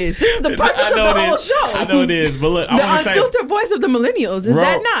what it is. This is the purpose I of know the it whole is. show. I know it is, but look, I The want to say, unfiltered voice of the millennials. Is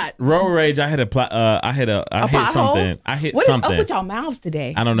that not? road rage? I hit a hit pothole? something. I hit What is something. up with y'all mouths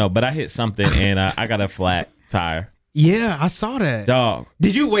today? I don't know, but I hit something and I got a flat tire. Yeah, I saw that. Dog.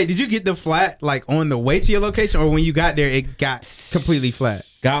 Did you get the flat like on the way to your location, or when you got there it got completely flat?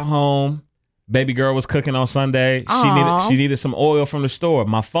 Got home. Baby girl was cooking on Sunday. Aw. She needed some oil from the store.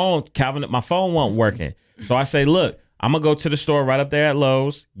 My phone wasn't working. So I say, look, I'm gonna go to the store right up there at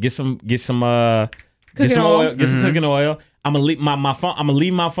Lowe's, get some Cooking oil, get some cooking oil. I'm gonna leave my phone. I'm gonna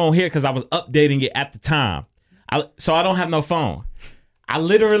leave my phone here because I was updating it at the time. So I don't have no phone. I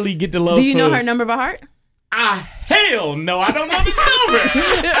literally get the Lowe's. Do you know her Foods. number by heart? Hell no, I don't know the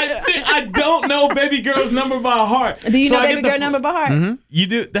number. I don't know baby girl's number by heart. Do you So know I baby get girl number by heart? You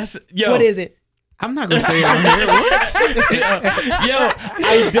do? That's yo. What is it? I'm not gonna say it on here. What?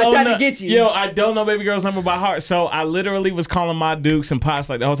 I don't tried know. to get you. Yo, I don't know baby girl's number by heart. So I literally was calling my dukes and pops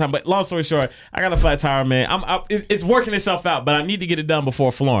like the whole time. But long story short, I got a flat tire, man. It's working itself out, but I need to get it done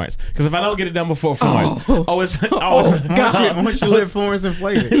before Florence. Because if I don't get it done before Florence, God. Once you let Florence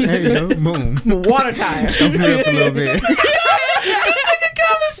inflate it, there you go. Boom. Water tire. Open it up a little bit.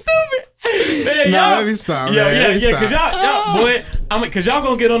 stupid. Man, Nah, y'all, let me stop, Yo, man. yeah, Let me yeah, cause y'all, boy, cause y'all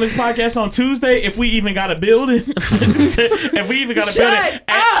gonna get on this podcast on Tuesday if we even got a building. If we even got a building,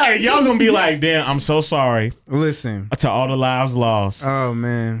 and y'all gonna be like, damn, I'm so sorry Listen. to all the lives lost Oh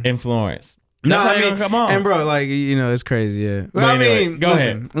man. in Florence. No, That's how I you mean, gonna come on. and bro, like it's crazy, yeah. But I anyway, mean, go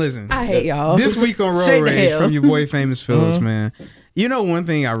listen. I hate y'all. This week on Road Straight to Rage hell. from your boy Famous Phillips, man. You know one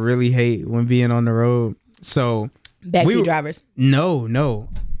thing I really hate when being on the road. So Backseat drivers. no,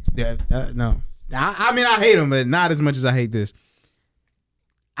 yeah, no. I mean, I hate them, but not as much as I hate this.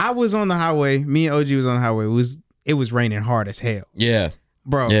 I was on the highway. Me and OG was on the highway. It was raining hard as hell, Yeah,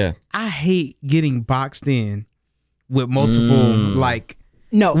 bro. yeah. I hate getting boxed in with multiple like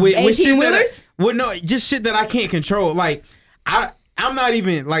No. with 18 shit wheelers? just shit that I can't control. Like I'm not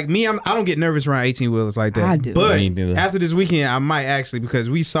even like me. I don't get nervous around 18 wheelers like that. I do. But Me neither. after this weekend, I might actually, because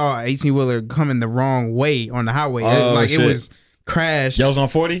we saw an 18 wheeler coming the wrong way on the highway. Oh, It shit. was crashed. Y'all was on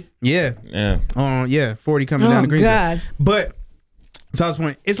 40? Yeah, Yeah. 40 coming down Oh, the Greensboro. God. But so I was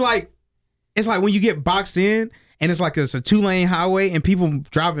point. It's like when you get boxed in. And it's like it's a 2-lane highway and people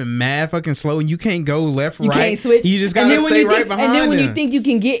driving mad fucking slow and you can't go left, You right. can't switch. You just And gotta then when stay you right think- behind And then when them. you think you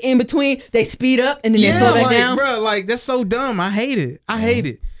can get in between, they speed up and then they slow back like, down. bro, like that's so dumb. I hate it. I hate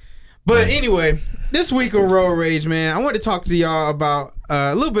it. But anyway, this week on Road Rage, man, I want to talk to y'all about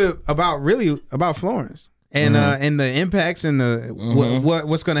a little bit about Florence and and the impacts and the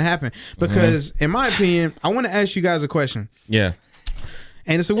what's going to happen. Because in my opinion, I want to ask you guys a question. Yeah.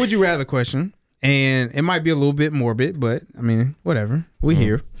 And it's a would you rather question. And it might be a little bit morbid, but I mean, whatever. We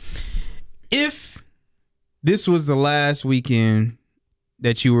here. If this was the last weekend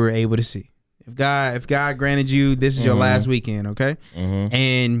that you were able to see, if God granted you, this is your last weekend, okay?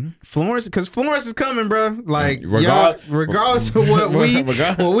 And Florence, because Florence is coming, bro. Like, regardless of what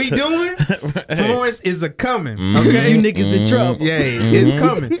we doing, Florence is a coming, okay? You niggas in trouble. Yeah, it's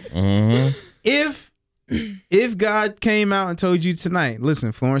coming. If God came out and told you tonight,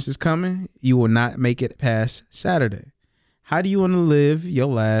 listen, Florence is coming, you will not make it past Saturday. How do you want to live your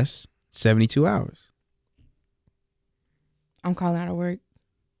last 72 hours? I'm calling out of work.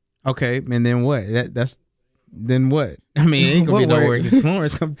 Okay, and then what? Then what? I mean, it ain't gonna be no work if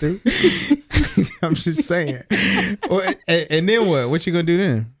Florence come through. I'm just saying. And then what? What you gonna do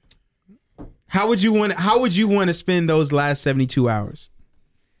then? How would you want to spend those last 72 hours?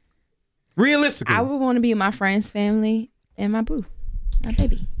 Realistically, I would want to be with my friends, family, and my boo, my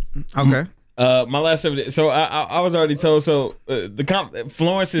baby. Okay. My last 7 days. So I was already told. So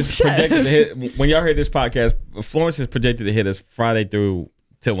Florence is projected to hit. When y'all hear this podcast, Florence is projected to hit us Friday through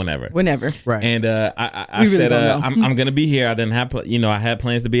till whenever. Right. And I really said don't know. I'm gonna be here. I didn't have I had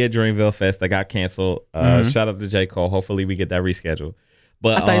plans to be at Dreamville Fest that got canceled. Shout out to J. Cole. Hopefully we get that rescheduled.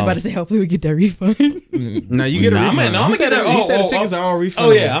 But I thought you were about to say, hopefully we get that refund. No, you get a refund. I'm gonna get that. He said the tickets are all refundable.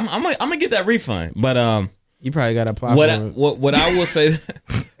 Oh yeah, I'm gonna get that refund. But you probably got to apply for it. what I will say.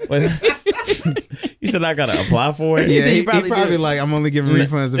 You said I gotta apply for it. Yeah, he probably probably do. like, I'm only giving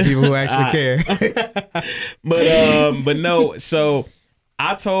refunds to people who actually care. But no. So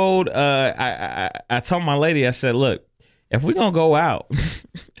I told I told my lady. I said, look, if we gonna go out,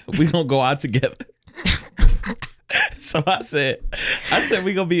 we gonna go out together. So I said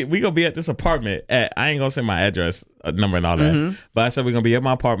we gonna be at this apartment at, I ain't gonna say my address, number and all that, but I said we're gonna be at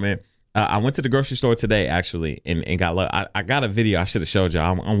my apartment. I went to the grocery store today actually, and got I got a video I should have showed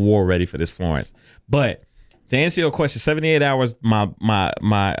y'all. I'm war ready for this Florence. But to answer your question, 78 hours. My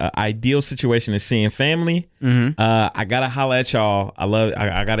ideal situation is seeing family. I gotta holler at y'all.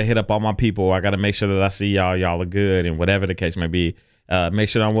 I gotta hit up all my people. I gotta make sure that I see y'all. Y'all are good, and whatever the case may be. Make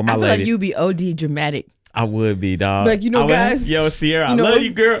sure I'm with my I feel lady. like you be OD dramatic. I would be, dog. Like, you know, guys. Yo, Sierra, I love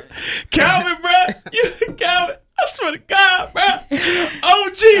you, girl. Calvin, bro. Calvin, I swear to God, bro.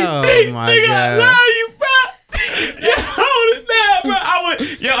 OG, nigga, I love you, bro. You hold it down, bro.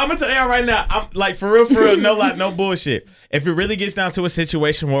 I'm gonna tell y'all right now. I'm like, for real, no bullshit. If it really gets down to a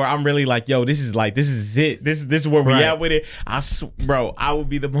situation where I'm really like, yo, this is it. This is where we at with it. Bro, I would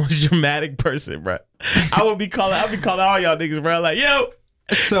be the most dramatic person, bro. I'll be calling all y'all niggas, bro. Like, yo,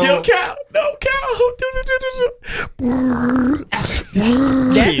 Cal,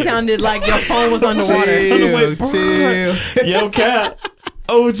 That sounded like your phone was underwater. Chill. Yo, Cal,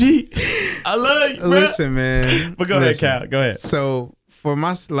 OG, I love you, bro. Listen, man. But go ahead, Cal. Go ahead. So for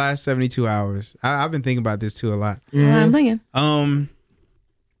my last 72 hours, I've been thinking about this too a lot. I'm thinking. And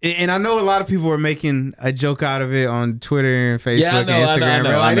I know a lot of people are making a joke out of it on Twitter and Facebook and Instagram.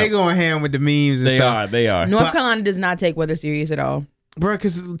 I know. They going ham with the memes and stuff. They are. North Carolina does not take weather serious at all. Bro,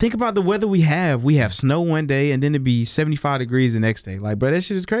 because think about the weather we have. We have snow one day and then it'd be 75 degrees the next day. Like, bro, that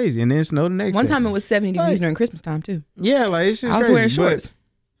shit is crazy. And then snow the next day. One time it was 70 degrees during Christmas time, too. Yeah, like, it's just I was crazy. wearing shorts.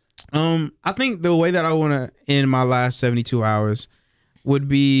 But, I think the way that I want to end my last 72 hours would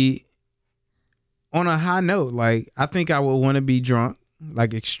be on a high note. Like, I think I would want to be drunk,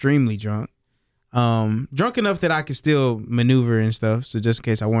 like extremely drunk. Drunk enough that I could still maneuver and stuff. So just in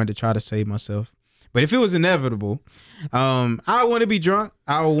case I wanted to try to save myself. But if it was inevitable, I want to be drunk.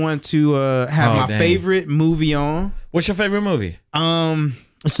 I want to have my favorite movie on. What's your favorite movie?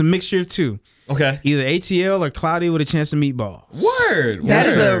 It's a mixture of two. Okay. Either ATL or Cloudy with a Chance of Meatballs. Word. That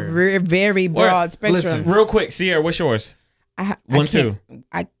is a very broad spectrum. Listen, real quick, Sierra, what's yours? I two.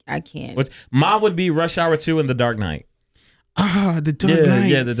 I can't. Mine would be Rush Hour 2 and The Dark Knight. The Dark Knight.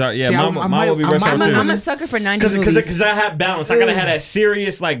 Yeah, The Dark. Yeah, See, mine would be Rush Hour 2. I'm a sucker for 90s movies. Because I have balance. I gotta have that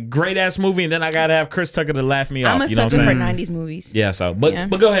serious, like, great ass movie, and then I gotta have Chris Tucker to laugh me off. I'm a sucker for 90s movies. Yeah. So,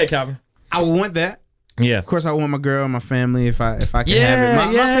 but go ahead, Calvin. I would want that. Yeah. Of course, I want my girl and my family if I can have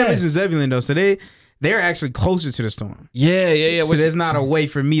it. My family's in Zebulon though, so they're actually closer to the storm. Yeah. So there's not a way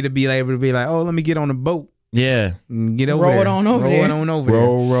for me to be able to be like, oh, let me get on the boat. Yeah. And get over there. Roll it on over there.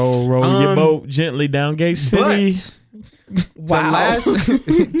 Roll your boat gently down Gate City. Wow.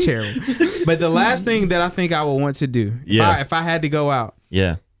 Terrible. But the last thing that I think I would want to do, if I had to go out,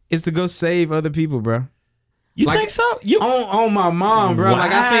 is to go save other people, bro. You think so? On my mom, bro. Wow,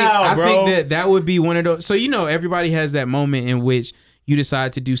 like I think that would be one of those. So everybody has that moment in which you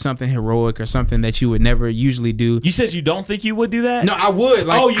decide to do something heroic or something that you would never usually do. You said you don't think you would do that? No, I would.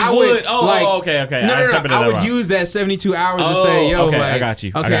 Like, you would. Okay. No. I would use that 72 hours to say, yo, okay, like, I got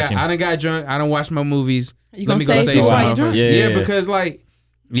you. Okay, I done got drunk. I done watched my movies. You Let me go save save people while you some. drunk? Yeah, because like,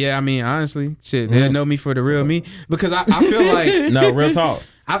 I mean, honestly, shit, they'll know me for the real me. Because I feel like no, real talk.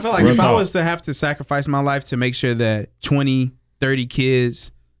 I feel like if I was to have to sacrifice my life to make sure that 20, 30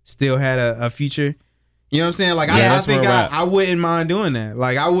 kids still had a future, you know what I'm saying? Like, I think I wouldn't mind doing that.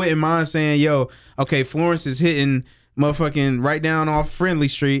 Like, I wouldn't mind saying, yo, okay, Florence is hitting motherfucking right down off Friendly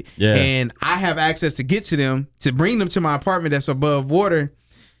Street, and I have access to get to them, to bring them to my apartment that's above water.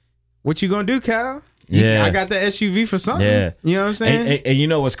 What you gonna do, Kyle? I got the SUV for something. Yeah. You know what I'm saying? And you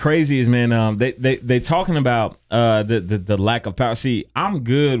know what's crazy is, man, they talking about the lack of power. See, I'm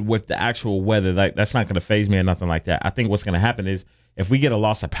good with the actual weather. Like, that's not gonna faze me or nothing like that. I think what's gonna happen is if we get a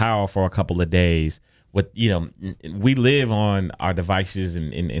loss of power for a couple of days, we live on our devices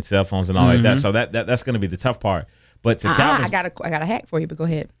and cell phones and all like that. So that's gonna be the tough part. But to Calvin's, I got a hack for you, but go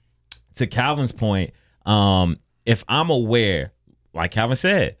ahead. To Calvin's point, if I'm aware, like Calvin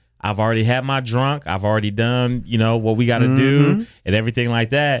said, I've already had my drunk. I've already done, what we got to do and everything like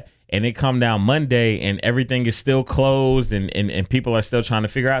that. And it come down Monday and everything is still closed and people are still trying to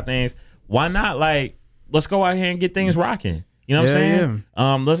figure out things. Why not? Like, let's go out here and get things rocking. You know what I'm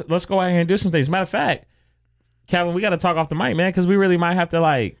saying? Let's go out here and do some things. Matter of fact, Calvin, we got to talk off the mic, man, because we really might have to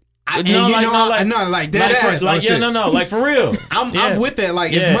like like that ass. Like for real. I'm with that.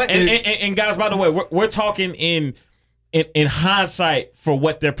 Like, and guys, by the way, we're talking in in hindsight for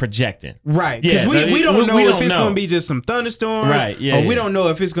what they're projecting. Right. Because we don't know if it's going to be just some thunderstorms. Right. Yeah. Or we don't know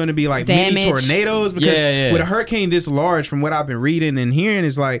if it's going to be like mini tornadoes. Because with a hurricane this large, from what I've been reading and hearing,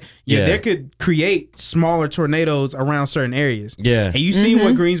 is like, they could create smaller tornadoes around certain areas. Yeah. And you see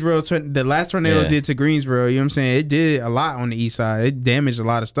what Greensboro, the last tornado did to Greensboro. You know what I'm saying? It did a lot on the east side. It damaged a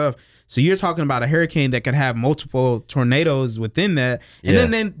lot of stuff. So you're talking about a hurricane that could have multiple tornadoes within that.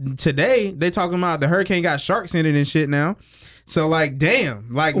 And then today, they're talking about the hurricane got sharks in it and shit now. So, like,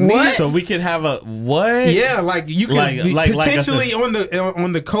 damn. Like, what? So we could have a what? Yeah, like, you can potentially on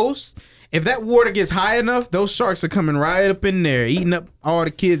the coast, if that water gets high enough, those sharks are coming right up in there, eating up all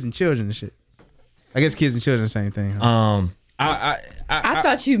the kids and children and shit. I guess kids and children are the same thing. Huh? I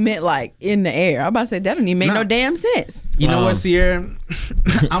thought you meant like in the air. I'm about to say that don't even make no damn sense. You know what, Sierra?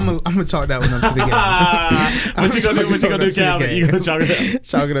 I'm gonna chalk that one up to the game. What you gonna do, Calvin? You gonna chalk it up?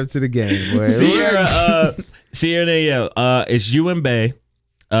 Chalk it up to the game, boy. Sierra, it's you and Bay.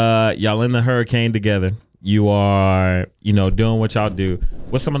 Y'all in the hurricane together. You are, doing what y'all do.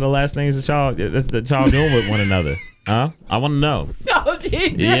 What's some of the last things that y'all doing with one another? Huh? I want to know. Oh,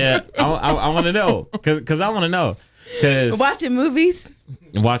 geez. Yeah, I want to know because I want to know. Watching movies.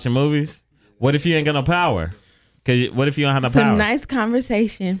 What if you ain't got no power? Because what if you don't have no power? Some nice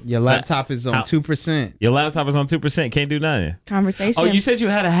conversation. Your laptop is on 2%. Your laptop is on 2%. Can't do nothing. Conversation. Oh, you said you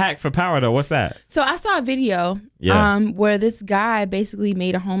had a hack for power though. What's that? So I saw a video where this guy basically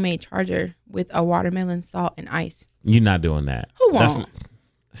made a homemade charger with a watermelon, salt, and ice. You're not doing that. Who won't?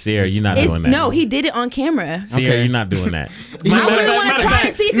 Sierra, you're not doing that. No, he did it on camera. Sierra, you're not doing that. I really want to try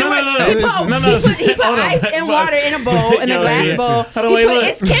to see if it works. He put ice and water in a bowl, in a glass bowl.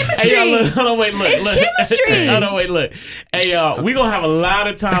 It's chemistry. Hey, hold on, wait, look. It's chemistry. Hold on, wait, look. Hey, y'all, we gonna have a lot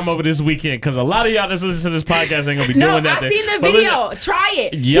of time over this weekend because a lot of y'all that's listening to this podcast ain't gonna be doing that. No, I've seen the video. Try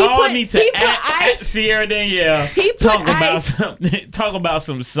it. Y'all need to at Sierra Danielle talk about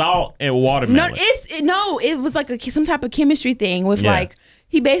some salt and watermelon. It was like some type of chemistry thing with like.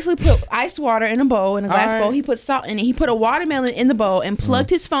 He basically put ice water in a bowl, in a glass bowl. He put salt in it. He put a watermelon in the bowl and plugged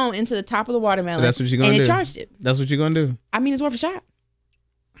his phone into the top of the watermelon. So that's what you're going to do? And it charged it. That's what you're going to do? I mean, it's worth a shot.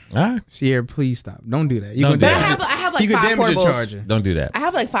 All right. Sierra, please stop. Don't do that. I have like 5 portables. Charger. Don't do that. I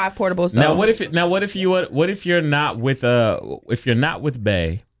have like 5 portables though. What if you're not with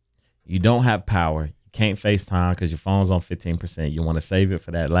Bay, you don't have power, you can't FaceTime because your phone's on 15%. You want to save it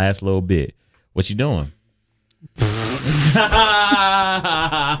for that last little bit. What you doing? I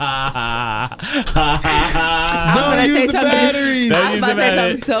was about to say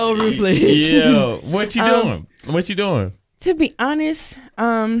something so ruthless. Yeah. What you doing? To be honest,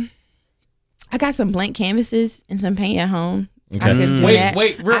 I got some blank canvases and some paint at home. Okay.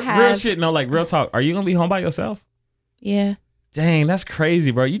 Wait, real shit. No, like real talk. Are you gonna be home by yourself? Yeah. Dang, that's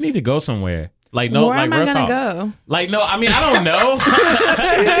crazy, bro. You need to go somewhere. Like no, where like am I gonna go? Like no, I mean I don't know.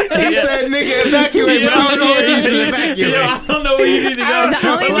 He said, "Nigga, evacuate." But I don't know where you should evacuate. I don't know where you need to go.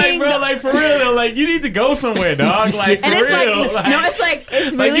 For real though, like you need to go somewhere, dog. Like for real. It's really.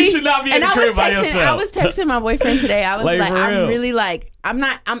 Like you should not be in the crib by yourself. I was texting my boyfriend today. I was I'm really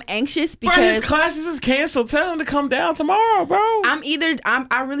I'm anxious because bro, his classes is canceled. Tell him to come down tomorrow, bro.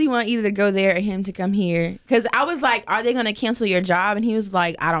 I really want either to go there or him to come here because I was like, are they gonna cancel your job? And he was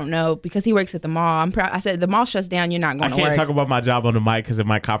like, I don't know because he works at the mall. I said the mall shuts down. You're not going to work. I can't talk about my job on the mic because it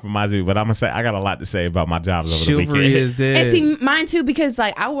might compromise me. But I'm gonna say I got a lot to say about my jobs over the weekend. Is dead. And see mine too because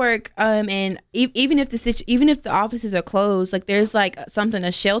like I work and even if the offices are closed, like there's like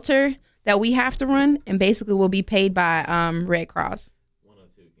a shelter that we have to run and basically we'll be paid by Red Cross.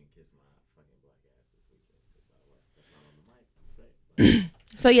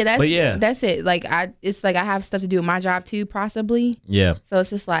 So yeah, that's it. Like it's like I have stuff to do with my job too, possibly. Yeah. So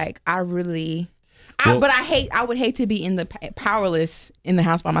it's just like I would hate to be in the powerless in the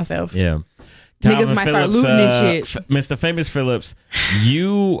house by myself. Yeah. Niggas might start looting this shit. Mr. Famous Phillips,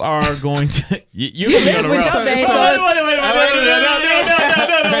 you are going to you're going to be on the road.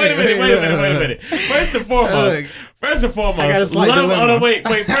 Wait a minute. First and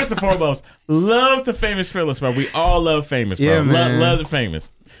foremost, love to Famous Phillips, bro. We all love Famous, bro. Yeah, love the Famous.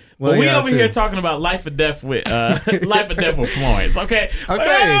 Well, we over here talking about life or death with Florence. Okay.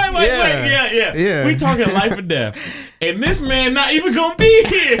 Wait. Yeah. We talking life or death, and this man not even gonna be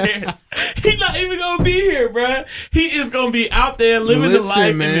here. He's not even gonna be here, bro. He is gonna be out there living the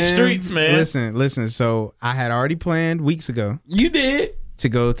life in the streets, man. Listen. So I had already planned weeks ago. You did. To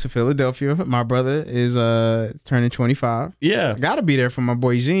go to Philadelphia. My brother is turning 25. Yeah. Gotta be there for my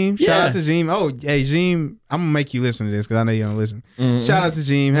boy Jeem. Shout out to Jeem. Oh, hey Jeem, I'm gonna make you listen to this because I know you don't listen. Shout out to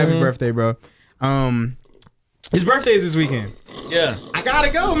Jeem. Happy birthday, bro. His birthday is this weekend. Yeah. I I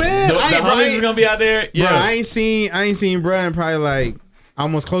gotta go, man. The homies is gonna be out there. Yeah, bro, I ain't seen bro in probably like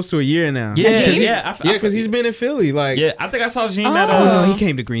almost close to a year now. Yeah, because he's been in Philly. Like, yeah, I think I saw Gene at. Oh no, he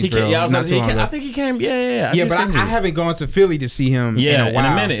came to Greensboro. I think he came. Yeah. But I haven't gone to Philly to see him. Yeah, in a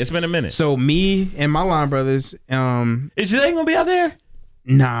while. minute. It's been a minute. So me and my line brothers. Is Janae gonna be out there?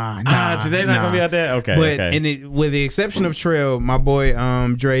 Nah. Janae not gonna be out there. Okay, but with the exception of Trail, my boy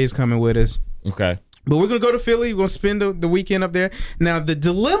Dre is coming with us. Okay. But we're gonna go to Philly. We're gonna spend the weekend up there. Now the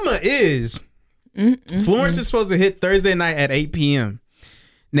dilemma is Florence is supposed to hit Thursday night at 8 p.m.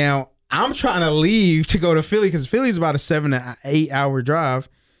 Now I'm trying to leave to go to Philly because Philly's about a 7 to 8 hour drive.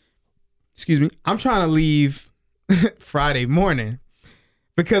 Excuse me. I'm trying to leave Friday morning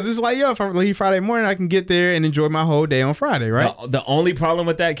because it's like, yo, if I leave Friday morning, I can get there and enjoy my whole day on Friday, right? The only problem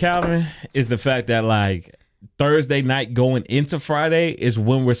with that, Calvin, is the fact that like Thursday night going into Friday is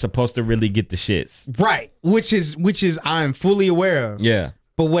when we're supposed to really get the shits. Right. Which is I'm fully aware of. Yeah.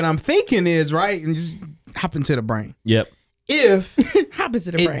 But what I'm thinking is, right, and just hop into the brain. Yep. If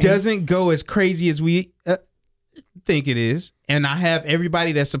it doesn't go as crazy as we think it is, and I have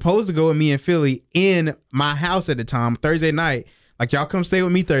everybody that's supposed to go with me in Philly in my house at the time, Thursday night, like y'all come stay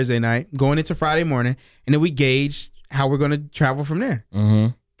with me Thursday night, going into Friday morning, and then we gauge how we're going to travel from there.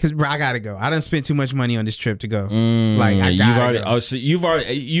 Mm-hmm. Because I gotta go. I done spent too much money on this trip to go. So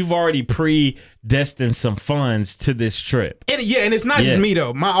you've already predestined some funds to this trip. And it's not just me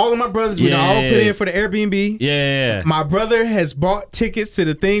though. All of my brothers, we all put in for the Airbnb. Yeah. My brother has bought tickets to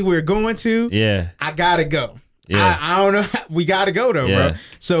the thing we're going to. Yeah. I gotta go. Yeah. I don't know. We gotta go though, bro.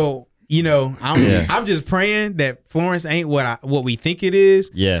 So I'm just praying that Florence ain't what we think it is.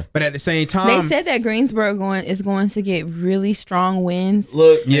 Yeah. But at the same time, they said that Greensboro is going to get really strong winds.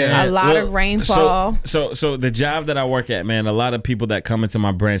 A lot of rainfall. So the job that I work at, man, a lot of people that come into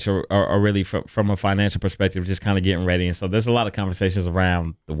my branch are really from a financial perspective, just kind of getting ready. And so there's a lot of conversations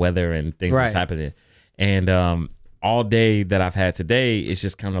around the weather and things that's happening. And all day that I've had today is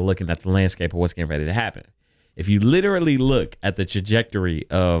just kind of looking at the landscape of what's getting ready to happen. If you literally look at the trajectory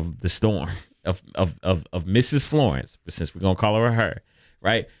of the storm of Mrs. Florence, since we're gonna call her,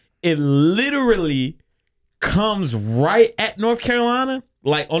 right? It literally comes right at North Carolina,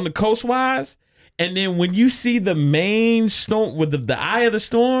 like on the coastwise, and then when you see the main storm with the eye of the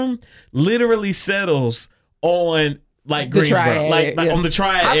storm, literally settles on like Greensboro, on the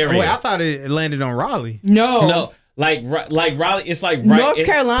Triad area. Wait, I thought it landed on Raleigh. No. Like Raleigh, it's like North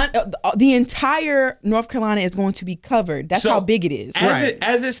Carolina. The entire North Carolina is going to be covered. That's how big it is.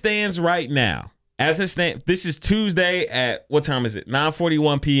 As it stands right now, this is Tuesday at what time is it?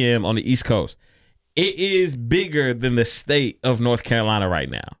 9:41 p.m. on the East Coast. It is bigger than the state of North Carolina right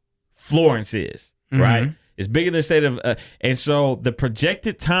now. Florence is right. It's bigger than the state of, and so the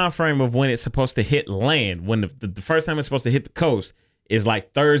projected time frame of when it's supposed to hit land, when the first time it's supposed to hit the coast, is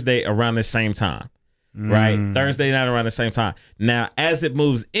like Thursday around the same time. Right, Thursday night around the same time. Now, as it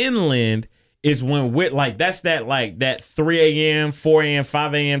moves inland, is when we're like that 3 a.m., 4 a.m.,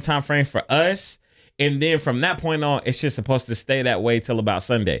 5 a.m. time frame for us, and then from that point on, it's just supposed to stay that way till about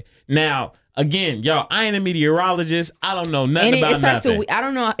Sunday. Now, again, y'all, I ain't a meteorologist. I don't know nothing about nothing.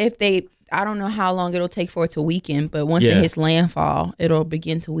 I don't know how long it'll take for it to weaken, but once it hits landfall, it'll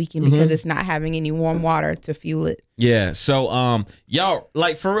begin to weaken because it's not having any warm water to fuel it. Yeah. So, y'all,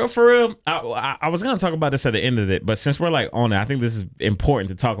 like for real, I was gonna talk about this at the end of it, but since we're like on it, I think this is important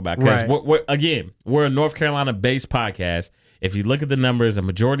to talk about because we're a North Carolina-based podcast. If you look at the numbers, a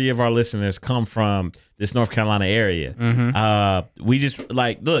majority of our listeners come from this North Carolina area. We just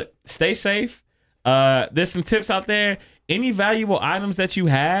look, stay safe. There's some tips out there. Any valuable items that you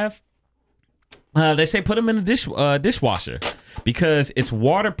have. They say put them in a dishwasher because it's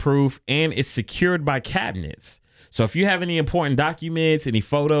waterproof and it's secured by cabinets. So if you have any important documents, any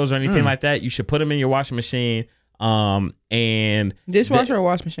photos or anything like that, you should put them in your washing machine. And dishwasher or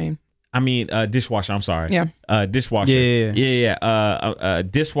wash machine? I mean, dishwasher. I'm sorry. Yeah. Dishwasher. Yeah.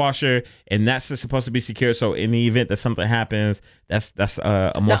 Dishwasher, and that's supposed to be secure. So in the event that something happens, that's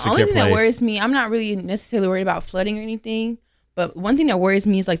a more secure place. The only thing that worries me, I'm not really necessarily worried about flooding or anything. But one thing that worries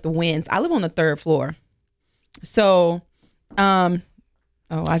me is like the winds. I live on the 3rd floor. So, I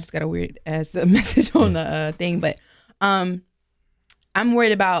just got a weird ass message on the thing. But I'm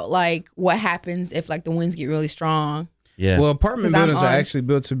worried about like what happens if like the winds get really strong. Yeah. Well, apartment buildings are actually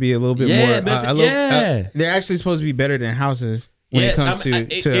built to be a little bit more. They're actually supposed to be better than houses when it comes to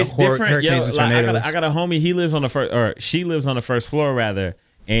hurricanes and tornadoes. I got a homie. He lives on the first, or she lives on the 1st floor rather.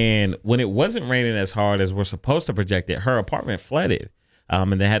 And when it wasn't raining as hard as we're supposed to project it, her apartment flooded.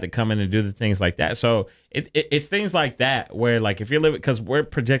 And they had to come in and do the things like that. So it's things like that where like if you're living, because we're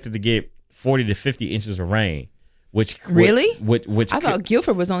projected to get 40 to 50 inches of rain which Really? which I thought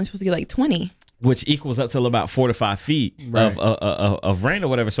Guilford was only supposed to get like 20. which equals up to about 4 to 5 feet of rain or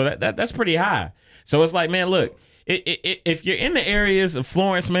whatever. So that's pretty high. So it's like, man, look, if you're in the areas of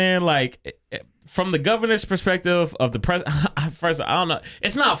Florence, man, like from the governor's perspective of the president, first, I don't know,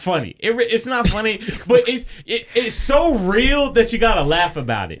 it's not funny. It's not funny, but it's so real that you gotta laugh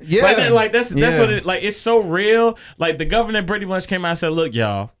about it. Yeah, that's what it like. It's so real. Like the governor pretty much came out and said, "Look,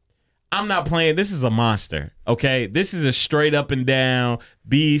 y'all, I'm not playing. This is a monster. Okay, this is a straight up and down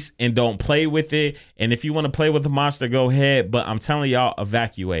beast, and don't play with it. And if you want to play with the monster, go ahead. But I'm telling y'all,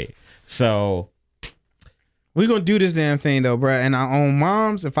 evacuate." So we're going to do this damn thing, though, bro. And our own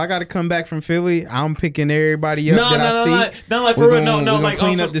moms, if I got to come back from Philly, I'm picking everybody up I see. No, like for real. No, like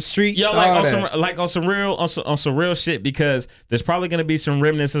clean up the streets. Yo, on some real shit, because there's probably going to be some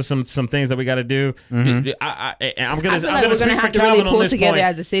remnants of some things that we got to do. Mm-hmm. I'm going to speak for Calvin on this point.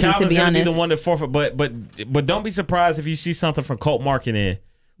 As a city, Calvin's to be honest, be the one to forfeit. But don't be surprised if you see something from Colt Marketing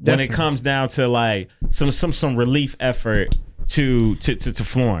when it comes down to like some relief effort to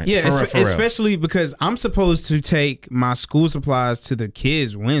Florence. Yeah, for real. Especially because I'm supposed to take my school supplies to the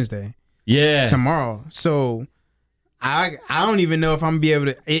kids Wednesday. Yeah. Tomorrow. So I don't even know if I'm gonna be able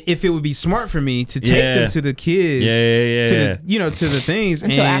to, if it would be smart for me to take them to the kids. To the things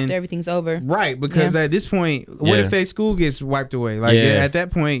until after everything's over. Right, because at this point, what if their school gets wiped away? Like at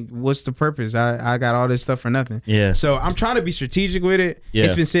that point, what's the purpose? I got all this stuff for nothing. Yeah. So I'm trying to be strategic with it. Yeah.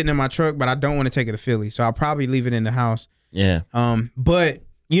 It's been sitting in my truck, but I don't want to take it to Philly. So I'll probably leave it in the house. Yeah. But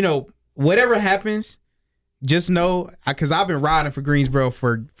whatever happens, just know, because I've been riding for Greensboro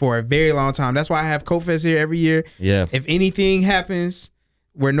for a very long time. That's why I have Coat Fest here every year. Yeah. If anything happens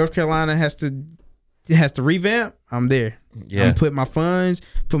where North Carolina has to revamp, I'm there. Yeah. I'm putting my funds,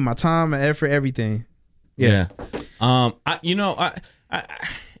 putting my time and effort, everything. Yeah. I don't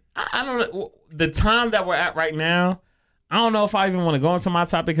know, the time that we're at right now, I don't know if I even want to go into my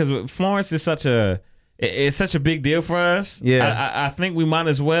topic, because Florence is such a big deal for us. Yeah. I think we might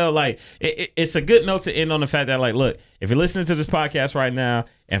as well, like, it's a good note to end on the fact that, like, look, if you're listening to this podcast right now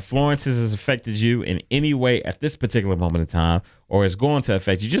and Florence has affected you in any way at this particular moment in time, or is going to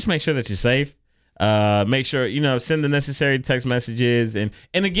affect you, just make sure that you're safe. Make sure, send the necessary text messages. And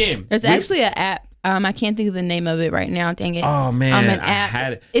again, there's actually an app. I can't think of the name of it right now. Dang it! Oh man, an app. I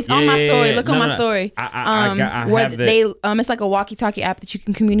had it. It's on my story. Look on my story. I where have they it's like a walkie-talkie app that you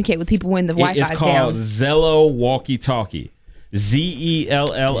can communicate with people when the Wi-Fi is down. It's called Zello Walkie Talkie.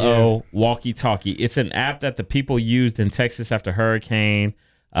 ZELLO Walkie Talkie. It's an app that the people used in Texas after hurricane.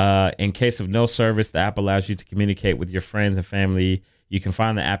 In case of no service, the app allows you to communicate with your friends and family. You can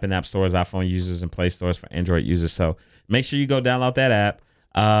find the app in app stores, iPhone users, and Play stores for Android users. So make sure you go download that app.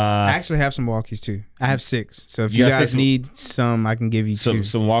 I actually have some walkies too. I have 6. So if you guys need some, I can give you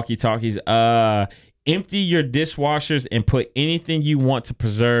some walkie talkies. Empty your dishwashers and put anything you want to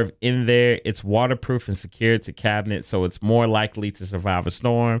preserve in there. It's waterproof and secured to cabinets, so it's more likely to survive a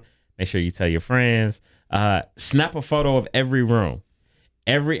storm. Make sure you tell your friends. Snap a photo of every room,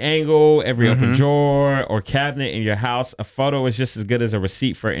 every angle, every open drawer or cabinet in your house. A photo is just as good as a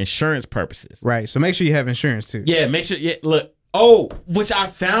receipt for insurance purposes. Right. So make sure you have insurance too. Yeah. Make sure. Yeah. Look. Oh, which I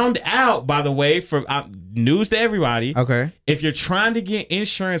found out, by the way, from news to everybody. Okay. If you're trying to get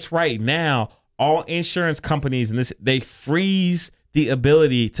insurance right now, all insurance companies they freeze the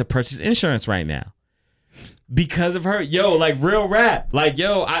ability to purchase insurance right now because of her. Yo, like real rap. Like,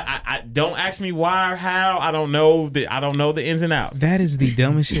 yo, I don't ask me why or how. I don't know the ins and outs. That is the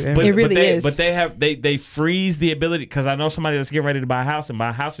dumbest shit ever. It really is. But they freeze the ability, because I know somebody that's getting ready to buy a house and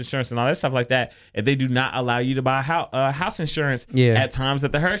buy house insurance and all that stuff like that, and they do not allow you to buy house insurance at times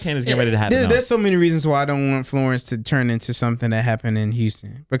that the hurricane is getting ready to happen. There's so many reasons why I don't want Florence to turn into something that happened in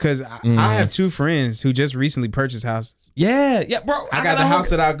Houston, because I have 2 friends who just recently purchased houses. Yeah, bro. I got the house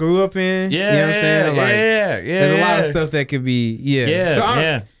that I grew up in. Yeah, you know what I'm saying? Like, there's a lot of stuff that could be.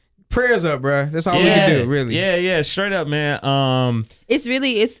 So prayers up, bro. That's all we can do, really. Yeah, straight up, man. It's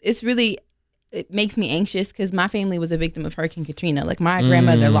really it makes me anxious, because my family was a victim of Hurricane Katrina. Like, my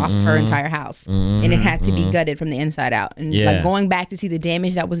grandmother lost her entire house, and it had to be gutted from the inside out. And like going back to see the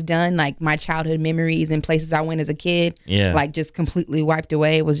damage that was done, like my childhood memories and places I went as a kid, like just completely wiped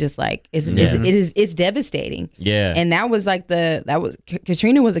away. It was just like it's devastating. Yeah. And that was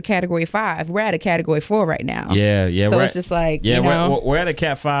Katrina was a Category 5. We're at a Category 4 right now. Yeah. So it's just like we're at a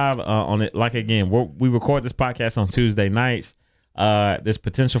Cat 5 on it. Like, again, we record this podcast on Tuesday nights. There's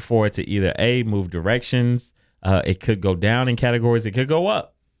potential for it to either move directions. It could go down in categories. It could go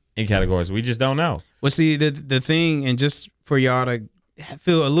up in categories. We just don't know. Well, see, the thing, and just for y'all to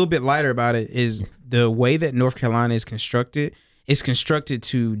feel a little bit lighter about it, is the way that North Carolina is constructed. is constructed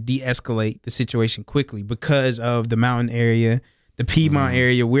to de-escalate the situation quickly because of the mountain area, the Piedmont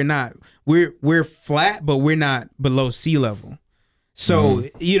area. We're flat, but we're not below sea level. So,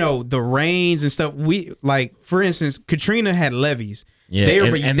 you know, the rains and stuff, for instance, Katrina had levees. Yeah, they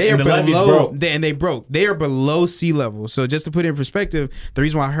are the levees broke. They broke. They are below sea level. So just to put it in perspective, the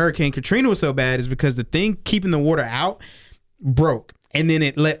reason why Hurricane Katrina was so bad is because the thing keeping the water out broke. And then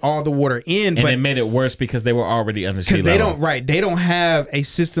it let all the water in, and it made it worse because they were already under sea level. They don't have a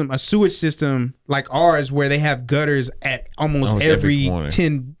sewage system like ours where they have gutters at almost every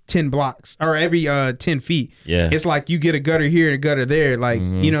 10 blocks or every 10 feet. Yeah, it's like you get a gutter here and a gutter there. Like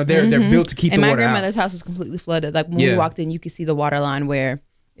you know, they're built to keep the water out. And my grandmother's house was completely flooded. Like when we walked in, you could see the water line where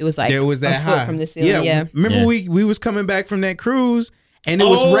it was like there was that a foot high from the ceiling. Yeah. Remember we was coming back from that cruise. And it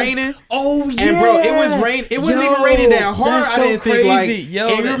was raining. Oh yeah, and bro, it was rain. It wasn't even raining that hard. So I didn't think crazy.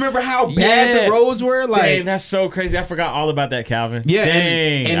 and you remember how bad the roads were? Like, dang, that's so crazy. I forgot all about that, Calvin. Yeah,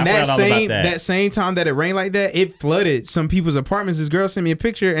 dang, and that same time that it rained like that, it flooded some people's apartments. This girl sent me a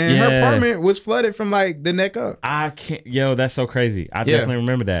picture, and her apartment was flooded from like the neck up. I can't. Yo, that's so crazy. I definitely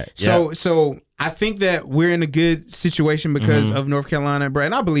remember that. So I think that we're in a good situation because of North Carolina, bro.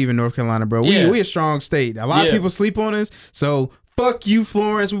 And I believe in North Carolina, bro. We a strong state. A lot of people sleep on us. So fuck you,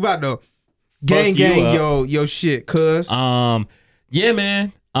 Florence. We about to gang yo shit, cuz. Yeah,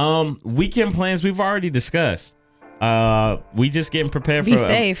 man. Weekend plans we've already discussed. We just getting prepared for. Be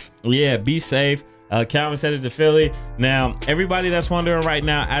safe. Be safe. Calvin's headed to Philly. Now, everybody that's wondering right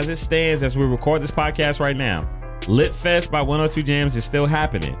now, as it stands, as we record this podcast right now, Lit Fest by 102 Jams is still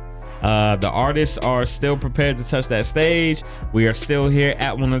happening. The artists are still prepared to touch that stage. We are still here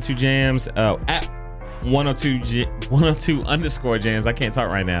at 102 Jams, at 102 _Jams. I can't talk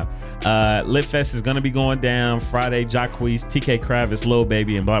right now. Lit Fest is going to be going down Friday. Jacquees, TK Kravitz, Lil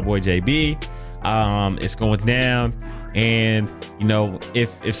Baby, and Black Boy JB. It's going down. And, you know,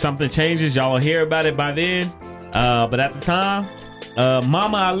 if something changes, y'all will hear about it by then. But at the time,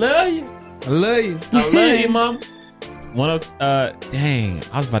 Mama, I love you. I love you. I love you, Mama. Dang,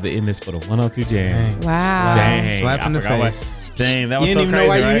 I was about to end this for the 102 Jams. Wow. Dang, slap in the face. Dang, that was you so didn't crazy. even know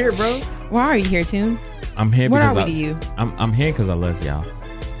why right? you're here, bro. Why are you here, Tune? I'm here What because are we to you? I'm here because I love y'all.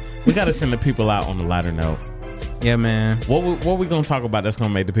 We got to send the people out on the lighter note. Yeah, man. What we gonna talk about that's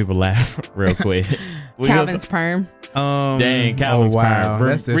gonna make the people laugh real quick? Calvin's perm. Dang, Calvin's wow. perm.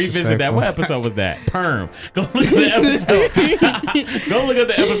 That's Revisit that. What episode was that? Perm. Go look at the episode. Go look at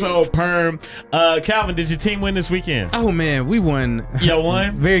the episode. Perm. Calvin, did your team win this weekend? Oh man, we won. Y'all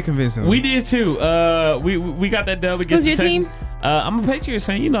won? Very convincing. We did too. We got that dub against Who's your team? I'm a Patriots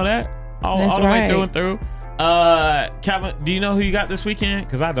fan. You know that. All the way through and through. Calvin, do you know who you got this weekend?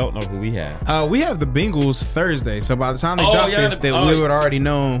 Because I don't know who we have. We have the Bengals Thursday, so by the time they drop this, we would already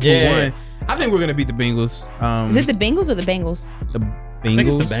know who won. I think we're gonna beat the Bengals. Is it the Bengals or the Bengals? The Bengals. I think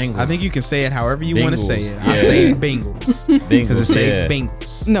it's the Bengals. I think you can say it however you want to say it. Yeah. I say Bengals because it says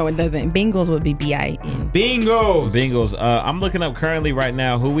Bengals. No, it doesn't. Bengals would be BIN. Bengals. I'm looking up currently right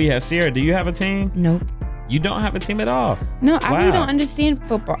now who we have. Sierra, do you have a team? Nope. You don't have a team at all? No, I really don't understand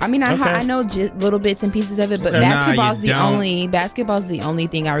football. I mean, I know just little bits and pieces of it, but basketball's the only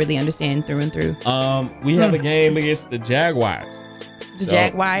thing I really understand through and through. We have a game against the Jaguars. The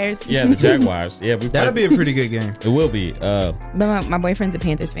Jaguars? Yeah, the Jaguars. Yeah, that'll be a pretty good game. It will be. But my boyfriend's a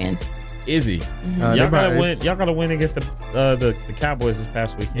Panthers fan. Is he? Mm-hmm. Y'all gotta win. Y'all gotta win against the Cowboys this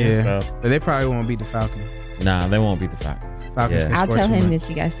past weekend. Yeah, so. But they probably won't beat the Falcons. Nah, they won't beat the Falcons. I'll tell him that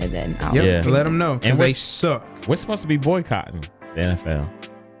you guys said that. And I'll let him know because they suck. We're supposed to be boycotting the NFL.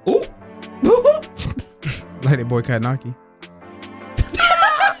 Ooh. Like they boycott Nike.